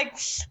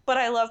 but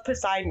I love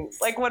Poseidon.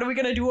 Like, what are we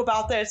gonna do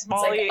about this,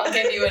 Molly? Like, I'll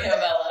give you a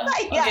novella.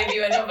 I'll give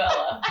you a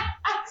novella.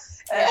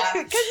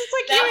 Because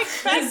it's like, you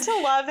expect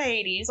to love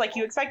Hades. Like,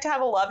 you expect to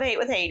have a love-hate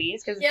with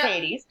Hades because it's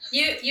Hades.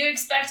 You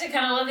expect to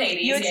kind of love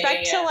Hades. You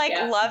expect to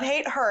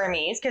love-hate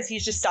Hermes because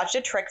he's just such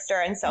a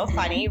trickster and so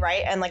funny,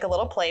 right? And like a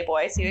little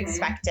playboy, so you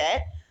expect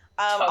it.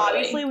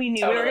 Obviously, we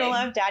knew we were going to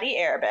love Daddy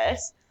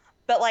Erebus.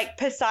 But like,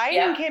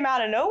 Poseidon came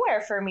out of nowhere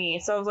for me.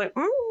 So I was like,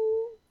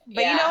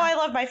 But you know I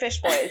love my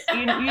fish boys.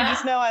 You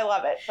just know I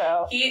love it.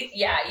 So you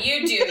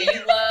do.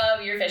 You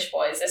love your fish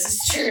boys. This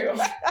is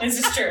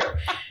true.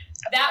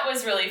 That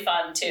was really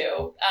fun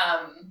too,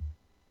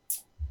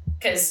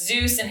 because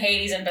Zeus and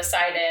Hades and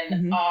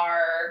Poseidon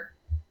are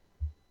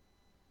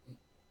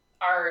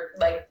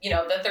like, you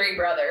know, the three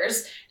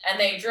brothers, and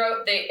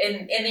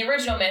in the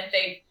original myth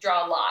they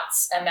draw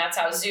lots, and that's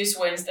how Zeus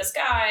wins the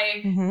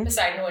sky,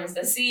 Poseidon wins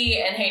the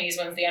sea, and Hades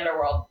wins the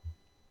underworld,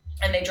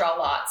 and they draw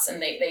lots,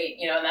 and they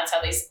you know, and that's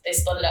how they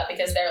split it up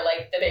because they're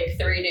like the big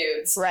three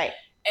dudes, right?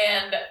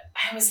 And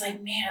I was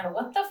like, man,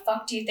 what the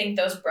fuck do you think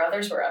those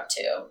brothers were up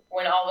to?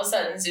 When all of a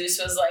sudden Zeus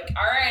was like,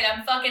 all right,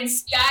 I'm fucking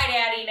Sky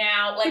Daddy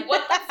now. Like,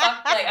 what the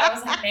fuck? Like, I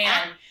was like,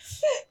 man,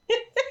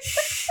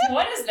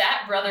 what is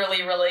that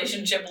brotherly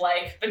relationship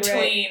like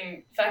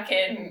between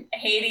fucking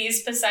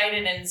Hades,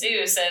 Poseidon, and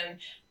Zeus? And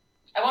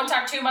I won't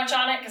talk too much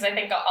on it because I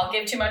think I'll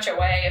give too much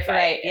away if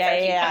I keep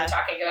kind of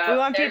talking about. We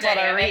want people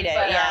to read it,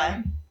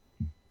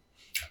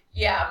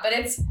 but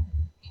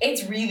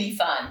it's really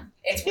fun.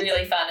 It's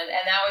really fun. And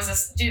that was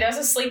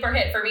a sleeper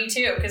hit for me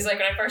too. Cause like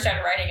when I first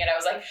started writing it, I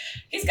was like,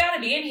 he's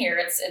gotta be in here.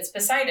 It's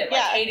Poseidon,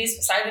 like Hades,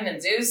 Poseidon,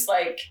 and Zeus.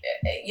 Like,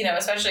 you know,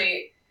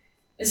 especially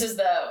this is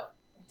the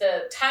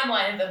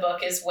timeline of the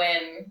book is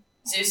when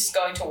Zeus is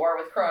going to war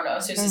with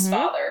Kronos, who's his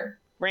father,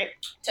 right,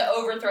 to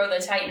overthrow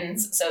the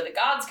Titans so the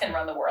gods can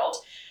run the world.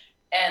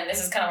 And this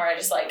is kind of where I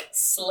just like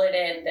slid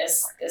in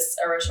this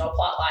original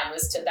plot line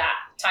was to that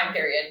time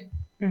period.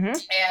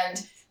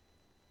 And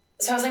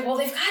so I was like, well,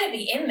 they've got to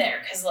be in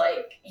there because,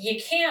 like,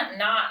 you can't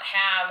not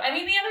have... I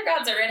mean, the other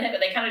gods are in it, but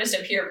they kind of just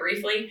appear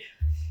briefly.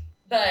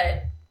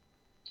 But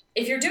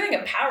if you're doing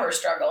a power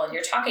struggle and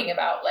you're talking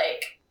about,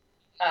 like,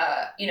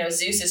 you know,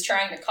 Zeus is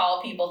trying to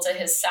call people to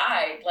his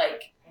side,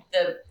 like,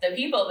 the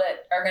people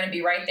that are going to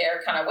be right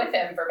there kind of with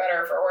him, for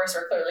better or for worse,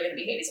 are clearly going to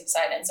be Hades and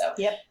Poseidon. So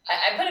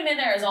I put him in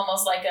there as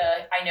almost like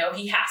I know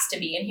he has to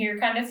be in here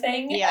kind of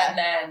thing. Yeah. And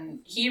then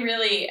he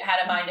really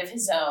had a mind of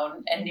his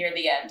own. And near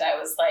the end, I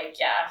was like,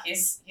 yeah,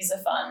 he's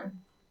fun.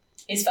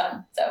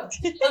 So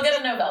he'll get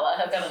a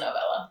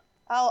novella.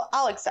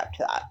 I'll accept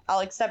that. I'll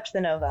accept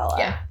the novella.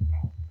 Yeah.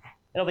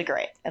 It'll be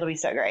great. It'll be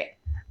so great.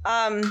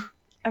 I'm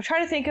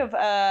trying to think of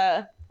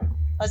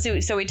let's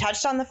see. So we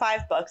touched on the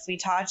 5 books. We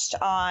touched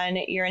on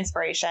your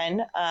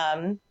inspiration.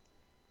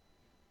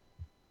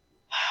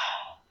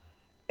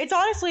 It's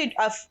honestly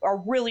a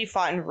really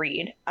fun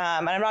read.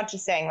 And I'm not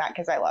just saying that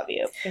because I love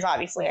you, because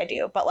obviously I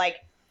do. But like,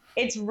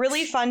 it's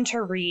really fun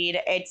to read.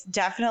 It's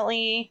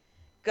definitely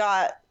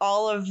got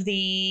all of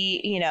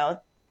the,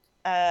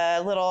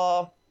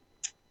 little,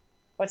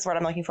 what's the word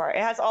I'm looking for?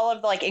 It has all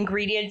of the like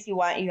ingredients you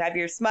want. You have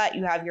your smut,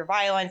 you have your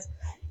violence,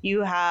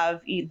 you have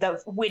the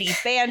witty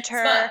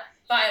banter. Smut,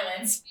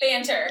 violence,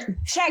 banter.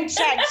 Check.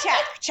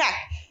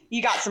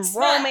 You got some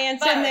Smut,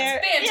 romance violence, in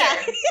there. Banter.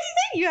 Yeah.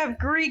 You have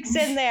Greeks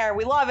in there.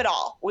 We love it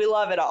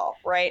all,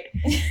 right?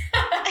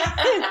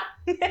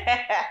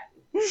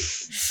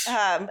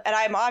 And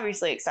I'm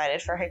obviously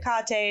excited for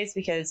Hecate's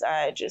because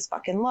I just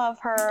fucking love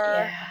her.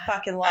 Yeah.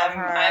 Fucking love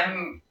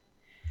her.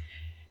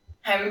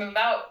 I'm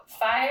about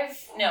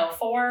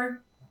 4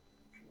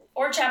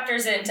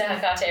 chapters into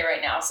Hecate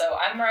right now. So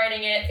I'm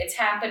writing it. It's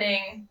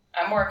happening.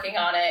 I'm working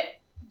on it.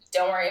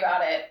 Don't worry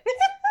about it.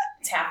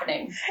 It's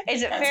happening.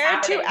 Is it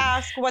fair to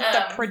ask what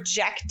the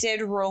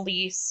projected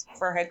release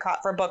for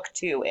book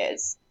 2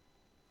 is?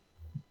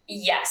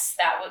 Yes,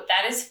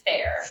 that is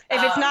fair.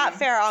 If it's not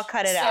fair, I'll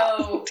cut it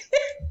out.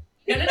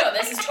 No.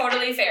 This is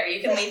totally fair.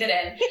 You can leave it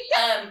in.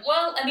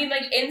 Well, I mean,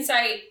 like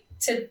insight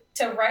to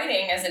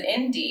writing as an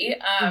indie.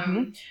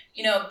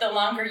 The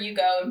longer you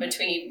go in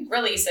between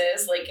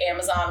releases, like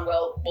Amazon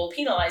will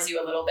penalize you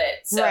a little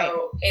bit.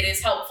 So It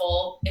is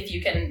helpful if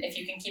you can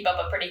keep up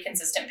a pretty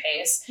consistent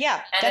pace.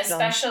 Yeah, and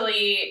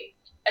definitely.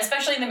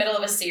 especially in the middle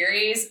of a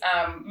series,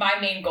 my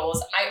main goal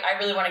is I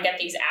really want to get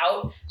these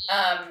out.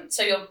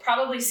 So you'll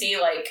probably see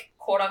like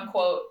quote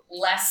unquote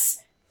less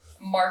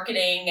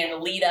marketing and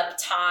lead up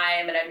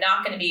time, and I'm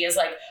not going to be as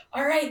like,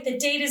 all right, the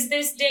date is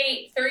this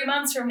date 3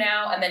 months from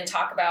now, and then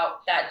talk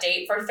about that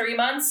date for 3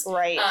 months.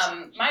 Right.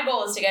 My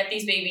goal is to get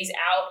these babies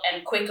out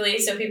and quickly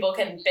so people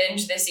can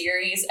binge the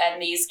series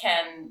and these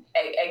can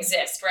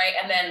exist, right?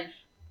 And then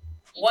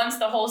once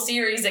the whole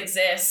series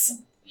exists,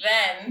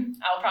 then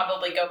I'll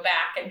probably go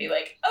back and be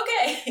like,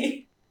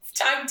 okay, it's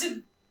time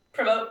to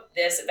promote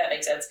this, if that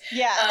makes sense.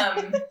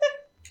 Yeah.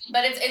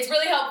 But it's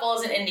really helpful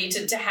as an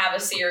indie to have a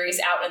series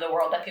out in the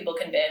world that people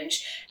can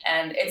binge.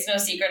 And it's no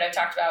secret, I've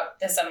talked about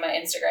this on my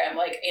Instagram,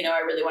 like, I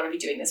really want to be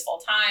doing this full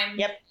time.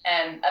 Yep.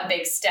 And a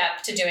big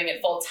step to doing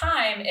it full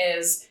time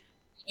is,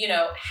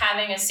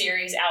 having a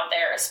series out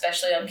there,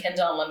 especially on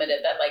Kindle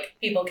Unlimited, that like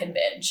people can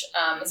binge,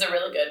 is a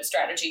really good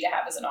strategy to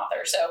have as an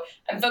author. So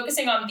I'm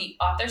focusing on the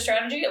author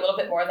strategy a little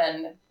bit more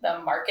than the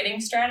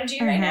marketing strategy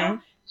right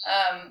now.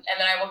 And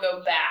then I will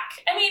go back.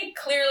 I mean,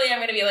 clearly I'm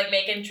going to be like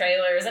making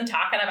trailers and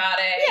talking about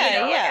it,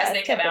 as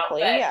they come out.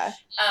 But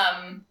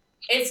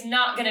it's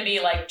not going to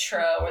be like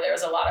Tro, where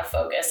there's a lot of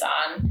focus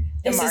on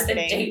this is the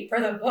date for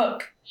the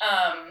book.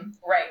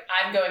 Right.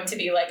 I'm going to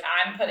be like,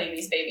 I'm putting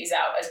these babies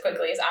out as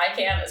quickly as I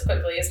can, as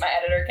quickly as my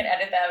editor can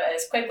edit them,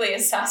 as quickly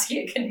as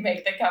Saskia can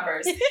make the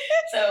covers.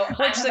 So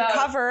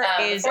cover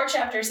is 4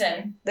 chapters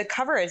in. The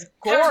cover is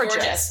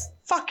gorgeous.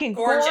 Fucking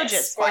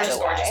gorgeous.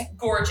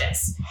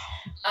 Gorgeous.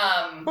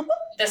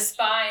 The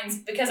spines,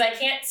 because I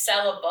can't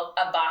sell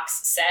a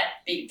box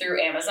set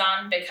through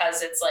Amazon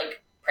because it's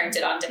like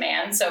printed on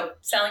demand. So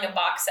selling a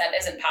box set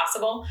isn't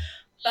possible.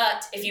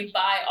 But if you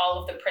buy all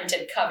of the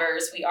printed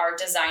covers, we are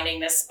designing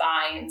the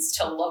spines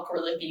to look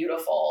really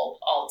beautiful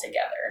all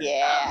together.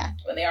 Yeah.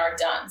 When they are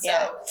done.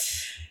 So,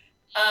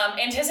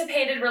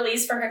 anticipated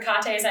release for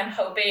Hecate's, I'm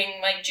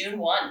hoping like June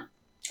 1.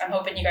 I'm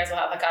hoping you guys will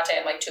have Hecate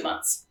in like 2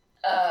 months.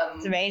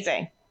 It's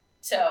amazing.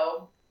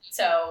 So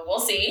we'll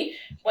see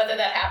whether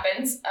that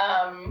happens.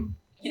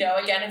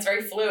 Again, it's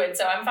very fluid.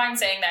 So I'm fine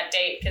saying that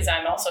date because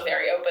I'm also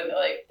very open to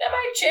like, that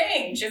might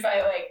change if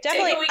I like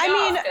definitely. take a week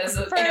off because,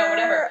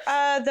 whatever.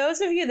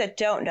 Those of you that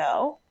don't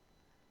know,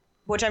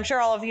 which I'm sure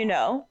all of you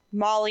know,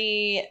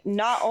 Molly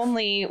not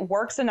only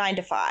works a 9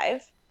 to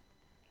 5,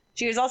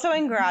 she was also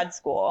in grad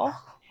school.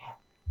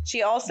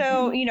 She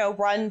also,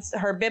 runs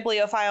her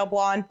Bibliophile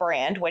Blonde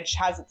brand, which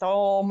has its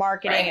whole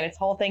marketing and its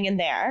whole thing in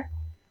there.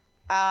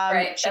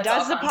 She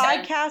does the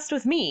podcast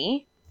with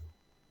me.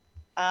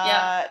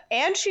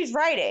 And she's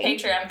writing.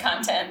 Patreon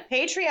content.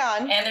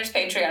 And there's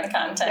Patreon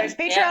content. There's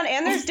Patreon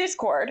and there's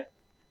Discord.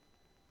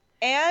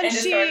 And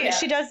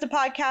she does the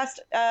podcast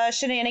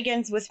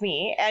Shenanigans with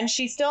me. And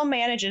she still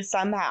manages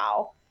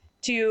somehow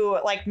to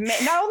like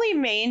not only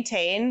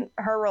maintain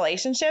her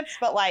relationships,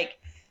 but like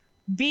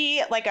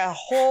be like a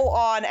whole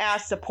on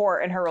ass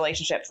support in her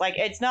relationships. Like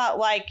it's not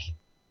like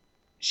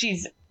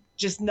she's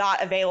just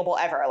not available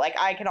ever. Like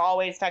I can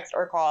always text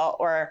or call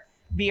or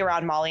be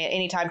around Molly at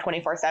any time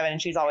 24/7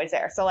 and she's always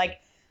there. So like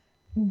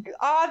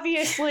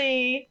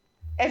obviously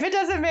If it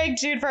doesn't make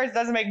June 1st, it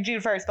doesn't make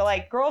June 1st. But,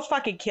 like, girl's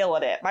fucking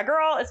killing it. My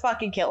girl is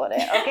fucking killing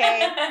it,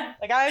 okay?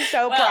 Like, I'm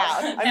so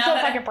proud. I'm so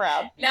fucking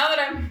proud. Now that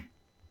I'm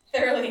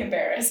thoroughly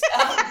embarrassed.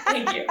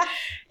 Thank you.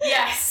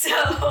 Yeah,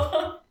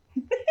 so...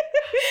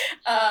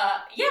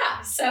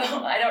 so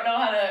I don't know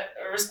how to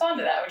respond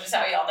to that, which is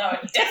how y'all know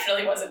it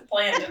definitely wasn't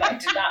planned and I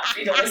did not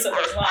read a list of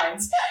those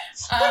lines.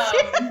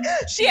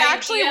 She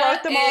actually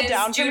wrote them all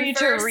down for me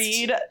to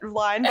read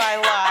line by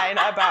line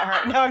about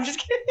her. No, I'm just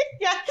kidding.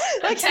 Yeah.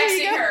 I'm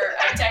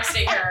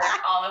texting her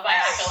all of my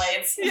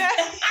accolades.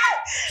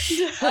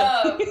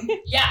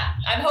 Yeah.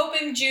 I'm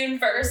hoping June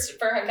 1st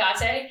for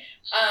Hecate.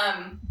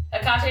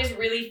 Hecate is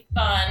really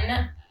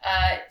fun.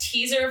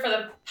 Teaser for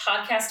the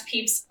podcast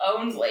peeps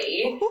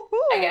only,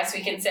 I guess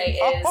we can say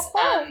is,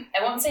 I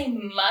won't say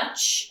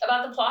much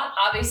about the plot.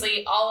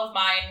 Obviously, all of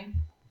mine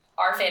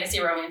are fantasy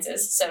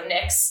romances. So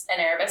Nyx and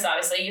Erebus,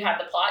 obviously, you had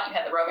the plot, you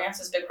had the romance,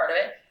 was a big part of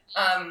it.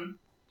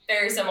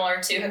 Very similar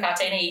to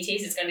Hecate and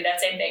Aeetes. It's going to be that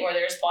same thing where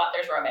there's plot,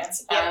 there's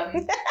romance.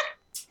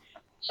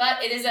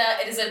 But it is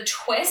a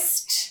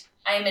twist.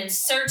 I am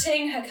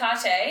inserting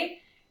Hecate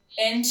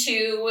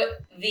into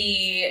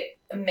the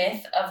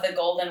myth of the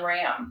Golden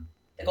Ram.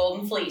 The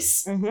Golden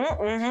Fleece.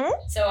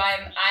 So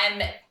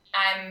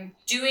I'm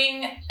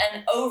doing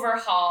an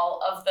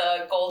overhaul of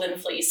the Golden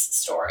Fleece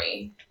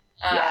story.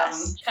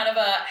 Kind of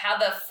a how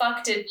the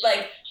fuck did,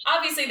 like,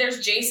 obviously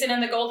there's Jason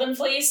and the Golden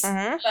Fleece,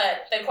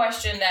 but the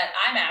question that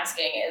I'm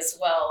asking is,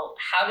 well,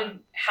 how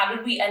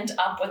did we end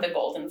up with the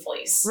Golden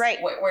Fleece?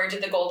 Right. Where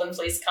did the Golden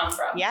Fleece come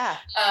from? Yeah.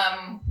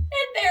 And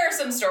there are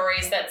some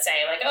stories that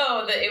say, like,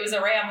 oh, it was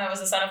a ram that was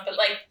the son of, but,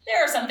 like,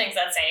 there are some things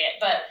that say it,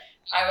 but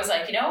I was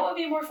like, you know what would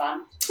be more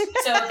fun? So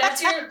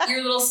that's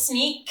your little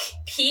sneak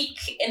peek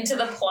into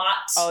the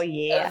plot of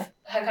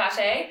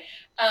Hecate,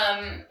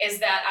 is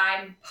that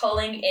I'm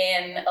pulling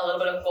in a little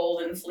bit of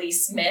Golden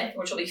Fleece myth,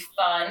 which will be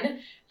fun.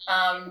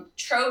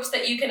 Tropes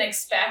that you can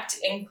expect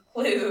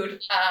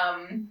include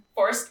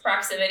forced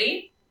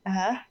proximity.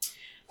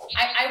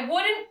 I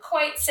wouldn't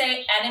quite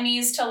say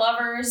enemies to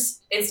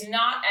lovers. It's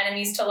not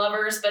enemies to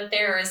lovers, but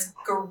there is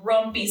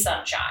grumpy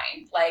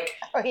sunshine. Like,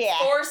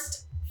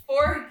 forced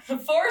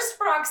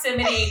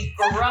proximity,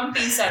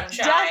 grumpy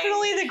sunshine.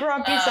 Definitely the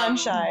grumpy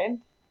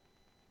sunshine.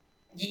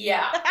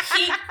 Yeah,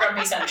 peak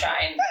grumpy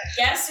sunshine.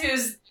 Guess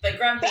who's the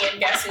grumpy and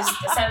guess who's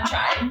the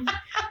sunshine?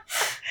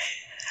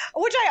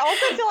 Which I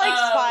also feel like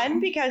is fun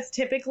because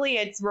typically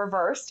it's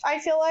reversed, I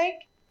feel like.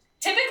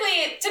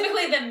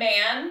 Typically the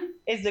man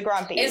is the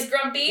grumpy.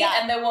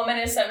 And the woman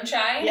is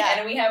sunshine. Yeah.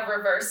 And we have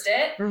reversed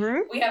it.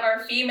 We have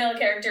our female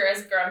character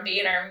as grumpy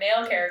and our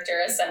male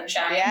character as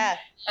sunshine. Yeah.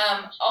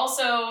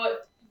 Also,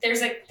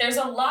 there's a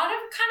lot of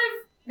kind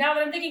of, now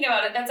that I'm thinking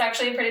about it, that's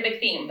actually a pretty big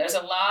theme. There's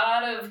a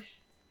lot of,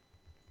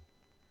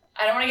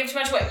 I don't want to give too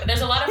much away, but there's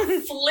a lot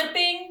of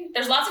flipping.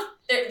 There's lots of,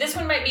 this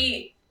one might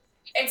be,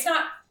 it's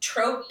not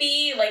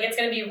tropey, like it's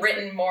going to be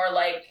written more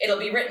like, it'll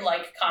be written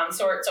like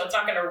Consort, so it's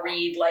not going to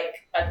read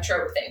like a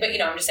trope thing. But, you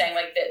know, I'm just saying,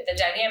 like, the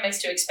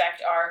dynamics to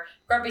expect are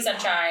grumpy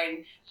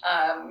sunshine,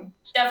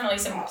 definitely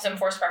some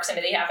forced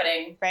proximity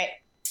happening. Right.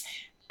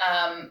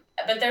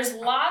 But there's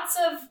lots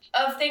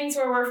of things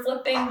where we're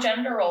flipping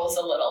gender roles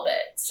a little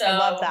bit. So I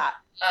love that.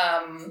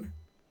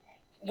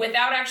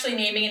 Without actually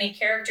naming any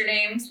character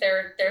names,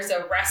 there's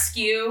a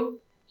rescue,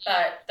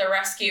 but the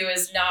rescue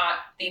is not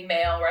the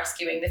male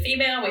rescuing the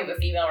female. We have a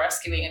female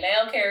rescuing a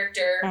male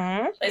character.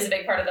 Plays a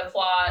big part of the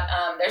plot.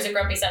 There's a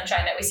grumpy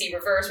sunshine that we see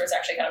reverse, where it's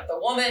actually kind of the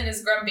woman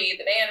is grumpy,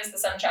 the man is the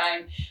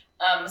sunshine.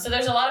 So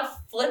there's a lot of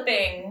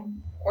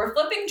flipping. We're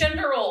flipping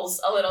gender roles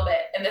a little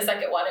bit in the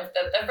second one. If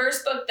the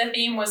first book, the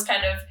theme was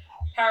kind of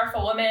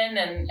powerful women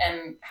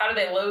and how do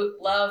they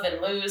love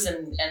and lose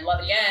and love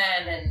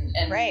again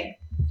and right.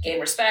 gain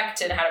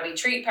respect, and how do we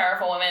treat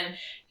powerful women.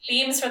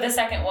 Themes for the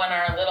second one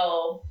are a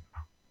little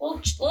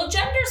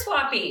gender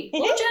swappy.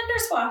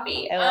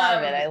 I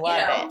love it. I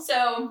love it.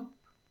 So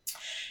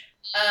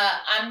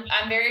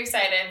I'm very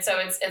excited. So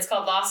it's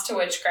called Lost to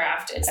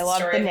Witchcraft. It's the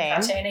story of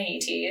Hecate and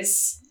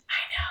Aeetes. I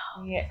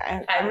know.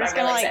 Yeah, I'm just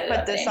gonna really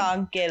put the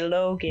song "Get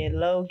Low, Get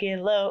Low, Get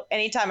Low"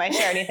 anytime I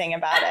share anything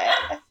about it.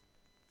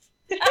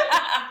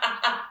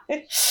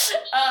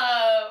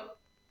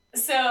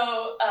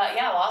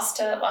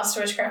 Lost to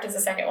Witchcraft is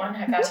the second one.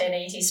 Hecate and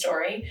Aeetes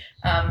story.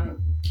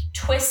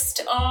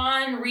 Twist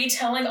on,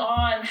 retelling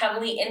on,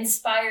 heavily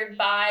inspired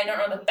by, I don't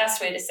know the best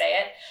way to say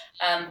it,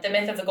 the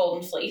myth of the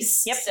Golden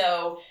Fleece. Yep.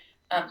 So,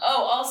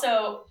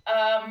 also,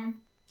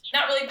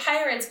 not really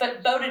pirates,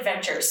 but boat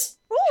adventures.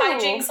 Ooh.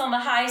 Hijinks on the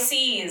high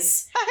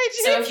seas.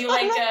 So if you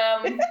like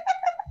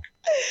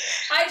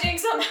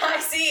hijinks on the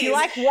high seas. You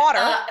like water.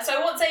 So I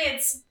won't say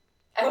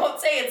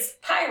it's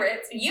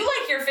pirates. You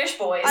like your fish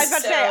boys. I was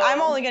about to say,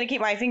 I'm only going to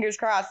keep my fingers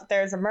crossed that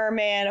there's a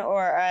merman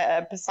or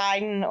a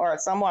Poseidon or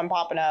someone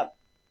popping up.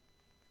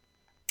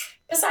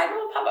 Poseidon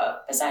will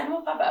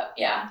pop up,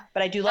 yeah.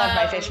 But I do love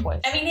my fish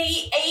boys. I mean,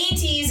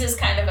 Aeetes is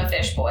kind of a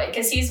fish boy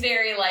because he's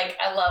very like,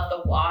 I love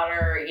the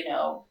water,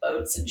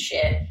 boats and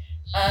shit.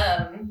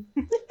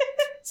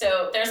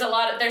 So there's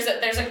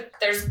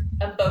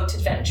a boat boat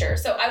adventure.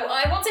 So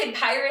I won't say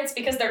pirates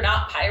because they're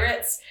not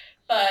pirates,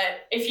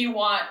 but if you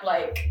want,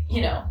 like,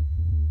 you know,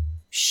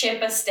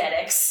 ship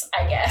aesthetics,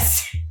 I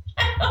guess.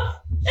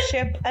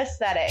 Ship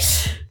aesthetic.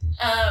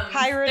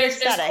 Pirate there's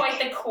aesthetic. quite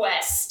the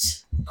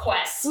quest.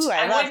 Ooh,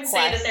 I love wouldn't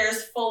say that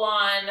there's full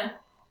on.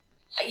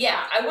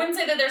 Yeah, I wouldn't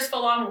say that there's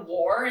full on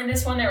war in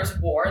this one. There was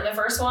war in the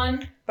first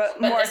one, but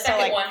the more so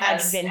second like one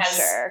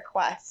adventure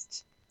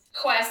quest.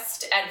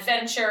 Quest,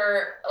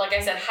 adventure, like I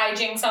said,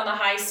 hijinks on the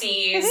high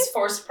seas,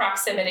 forced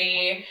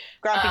proximity,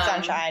 Grumpy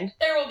Sunshine.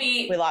 There will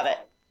be We love it.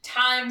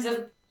 times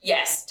of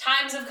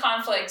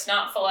conflict,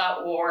 not full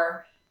out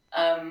war.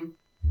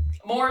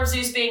 More of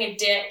Zeus being a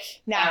dick.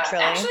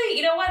 Naturally. Actually,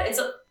 you know what? It's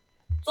a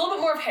little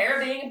bit more of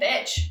Hera being a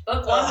bitch.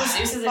 Book 1 was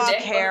Zeus is a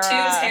dick. Hera. Book 2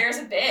 is Hera's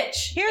a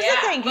bitch. Here's the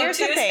thing. Book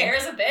 2 is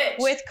Hera's a bitch.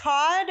 With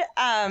Cod,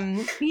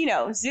 you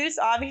know, Zeus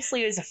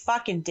obviously is a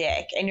fucking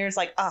dick, and you're just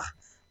like, ugh.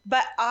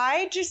 But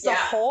I just the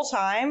whole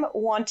time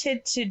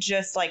wanted to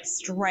just like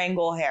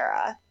strangle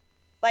Hera.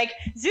 Like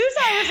Zeus,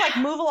 I was like,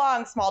 move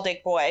along, small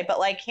dick boy. But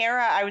like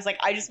Hera, I was like,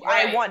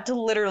 I want to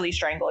literally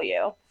strangle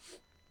you.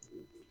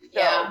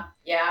 So.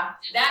 Yeah.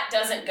 That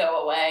doesn't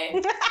go away.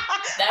 That's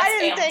I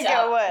didn't think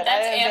it would.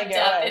 That's amped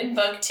up in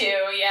book 2,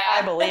 yeah.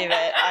 I believe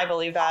it. I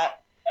believe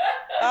that.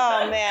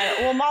 Oh,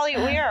 man. Well, Molly,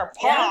 we are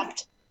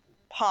pumped.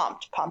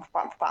 Pumped.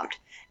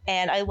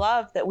 And I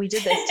love that we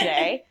did this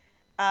today.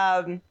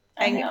 And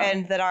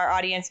that our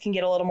audience can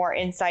get a little more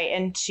insight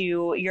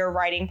into your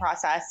writing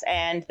process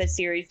and the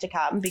series to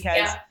come,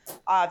 because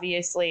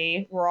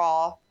obviously we're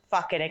all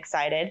fucking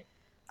excited.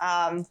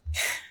 I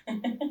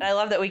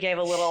love that we gave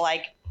a little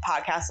like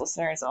podcast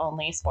listeners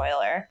only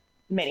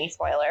mini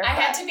spoiler. I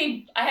had to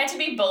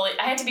be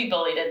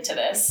bullied into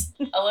this.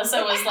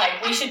 Alyssa was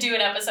like, we should do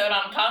an episode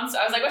on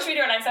Consort. I was like, what should we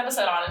do our next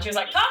episode on? And she was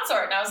like,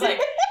 Consort. And I was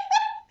like,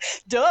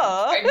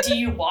 duh. Do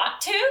you want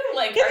to?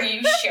 Like, are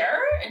you sure?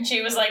 And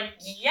she was like,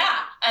 yeah.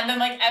 And then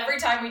like every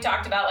time we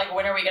talked about like,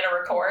 when are we going to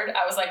record?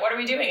 I was like, what are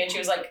we doing? And she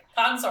was like,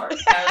 Consort.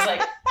 And I was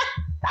like,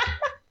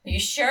 are you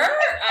sure?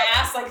 I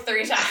asked like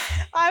 3 times.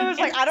 I was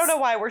like, I don't know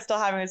why we're still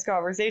having this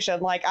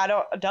conversation. Like, I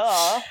don't,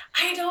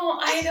 I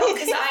know,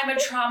 because I'm a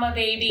trauma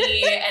baby,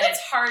 and it's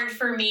hard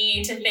for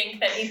me to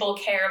think that people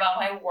care about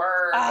my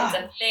work. It's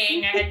a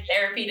thing. I had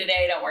therapy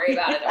today. Don't worry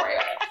about it.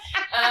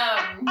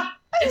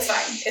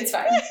 It's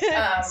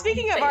fine.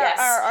 Speaking of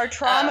our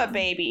trauma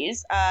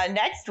babies,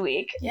 next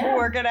week,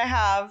 we're going to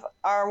have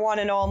our one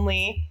and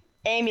only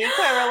Amy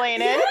Quiverlainen.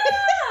 Yeah.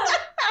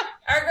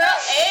 Our girl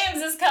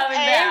Ames is coming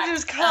back. Ames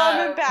is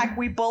coming back.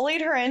 We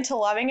bullied her into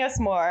loving us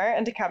more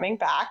and to coming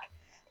back.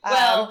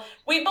 Well,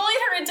 we bullied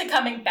her into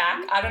coming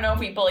back. I don't know if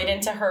we bullied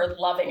into her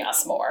loving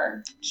us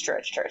more. It's true.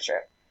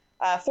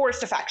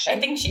 Forced affection. I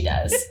think she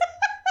does.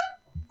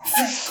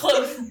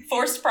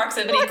 Forced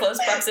proximity, close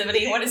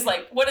proximity. What is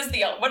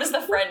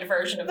the friend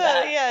version of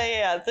that?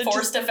 Yeah.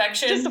 Forced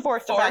affection. Just the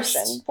forced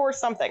affection. Forced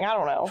something. I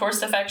don't know.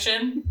 Forced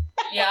affection.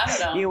 Yeah, I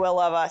don't know. You will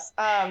love us.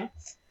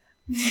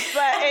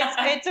 But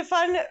it's a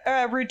fun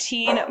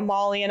routine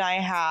Molly and I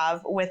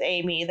have with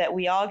Amy, that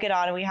we all get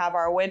on and we have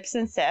our whips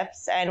and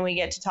sips, and we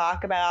get to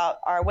talk about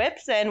our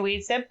whips, and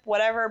we sip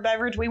whatever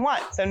beverage we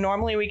want. So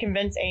normally we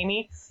convince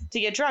Amy to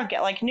get drunk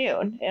at like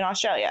noon in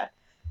Australia.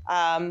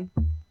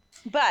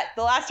 But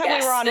the last time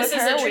we were on with her,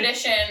 this is a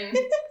tradition.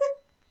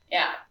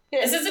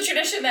 This is a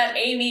tradition that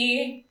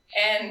Amy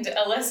and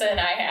Alyssa and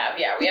I have.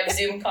 Yeah, we have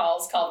Zoom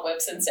calls called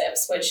Whips and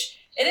Sips, which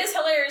it is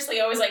hilariously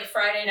always like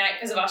Friday night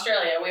because of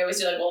Australia. We always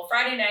do like, well,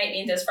 Friday night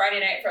means it's Friday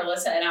night for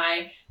Alyssa and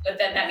I, but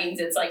then that means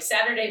it's like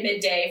Saturday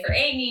midday for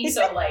Amy.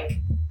 So like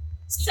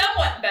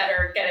somewhat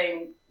better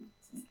getting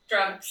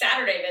drunk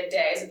Saturday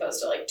midday as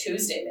opposed to like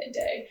Tuesday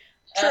midday.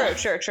 True.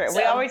 So,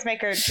 we always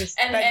make her just,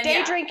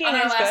 day drinking on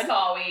our is last good.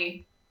 Call,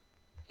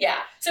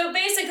 so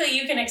basically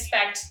you can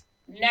expect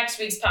next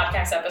week's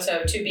podcast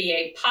episode to be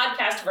a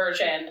podcast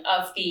version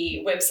of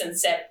the Whips and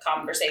Sip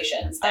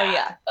conversations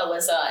that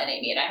Alyssa and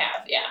Amy and I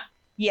have.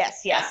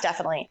 Yes,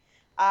 definitely.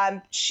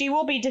 She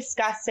will be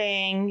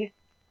discussing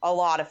a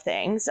lot of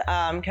things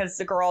because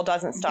the girl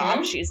doesn't stop.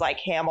 Mm-hmm. She's like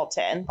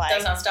Hamilton.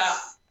 Does not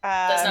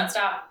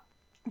stop.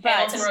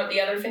 Hamilton wrote the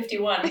other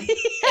 51.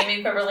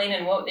 Amy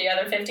Quiverlainen wrote the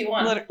other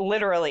 51.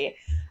 Literally.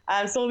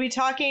 So we'll be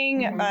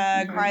talking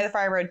Cry the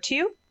Fire Road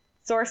 2,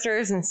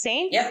 Sorcerers and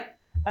Saints. Yep.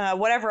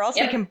 Whatever else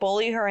we can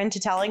bully her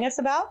into telling us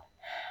about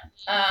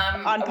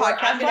on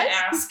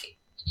podcast.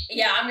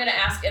 I'm going to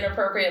ask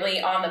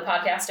inappropriately on the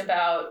podcast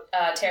about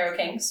Tarot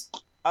Kings.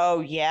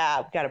 Oh,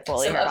 yeah. We've got to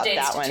bully her about that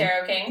one. Some updates to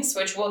Tarot Kings,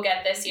 which we'll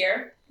get this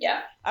year.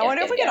 Yeah. I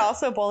wonder if we could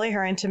also bully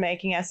her into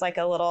making us like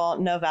a little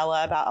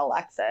novella about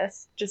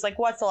Alexis. Just like,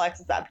 what's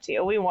Alexis up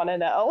to? We want to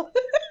know.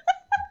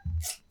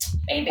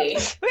 Maybe.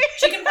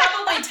 She can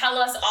probably tell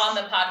us on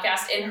the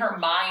podcast in her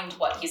mind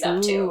what he's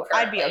up to currently.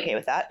 I'd be okay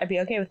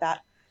with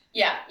that.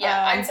 Yeah,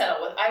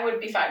 I would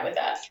be fine with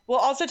that. We'll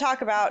also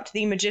talk about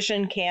the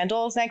Magician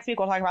candles next week.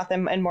 We'll talk about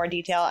them in more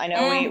detail. I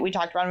know we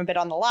talked about them a bit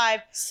on the live,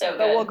 but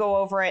we'll go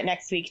over it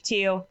next week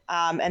too,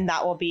 and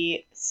that will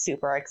be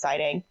super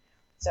exciting.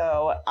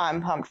 So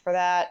I'm pumped for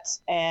that,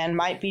 and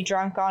might be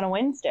drunk on a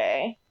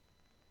Wednesday.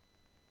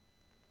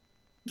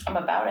 I'm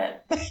about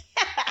it.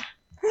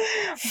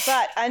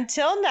 But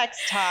until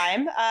next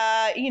time,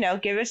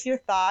 give us your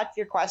thoughts,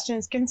 your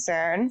questions,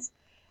 concerns.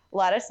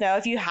 Let us know.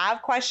 If you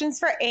have questions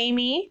for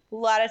Amy,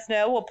 let us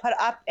know. We'll put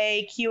up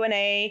a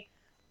Q&A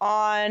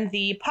on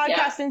the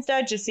podcast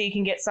instead, just so you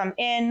can get some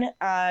in.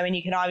 And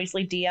you can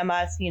obviously DM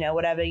us,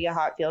 whatever your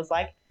heart feels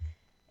like.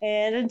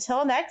 And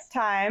until next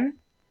time,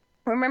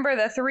 remember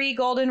the 3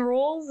 golden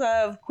rules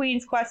of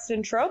Queen's Quest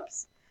and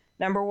tropes.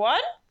 Number 1,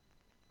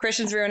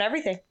 Christians ruin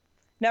everything.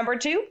 Number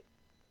 2,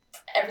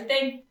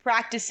 everything.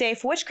 Practice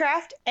safe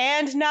witchcraft.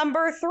 And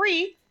number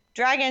 3,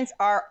 dragons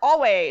are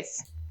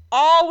always,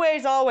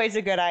 always, always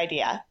a good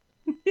idea.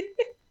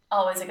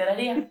 Always a good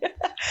idea.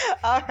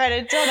 All right,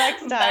 until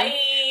next time.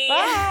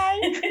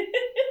 Bye.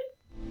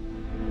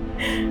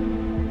 Bye.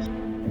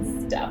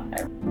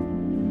 Stop.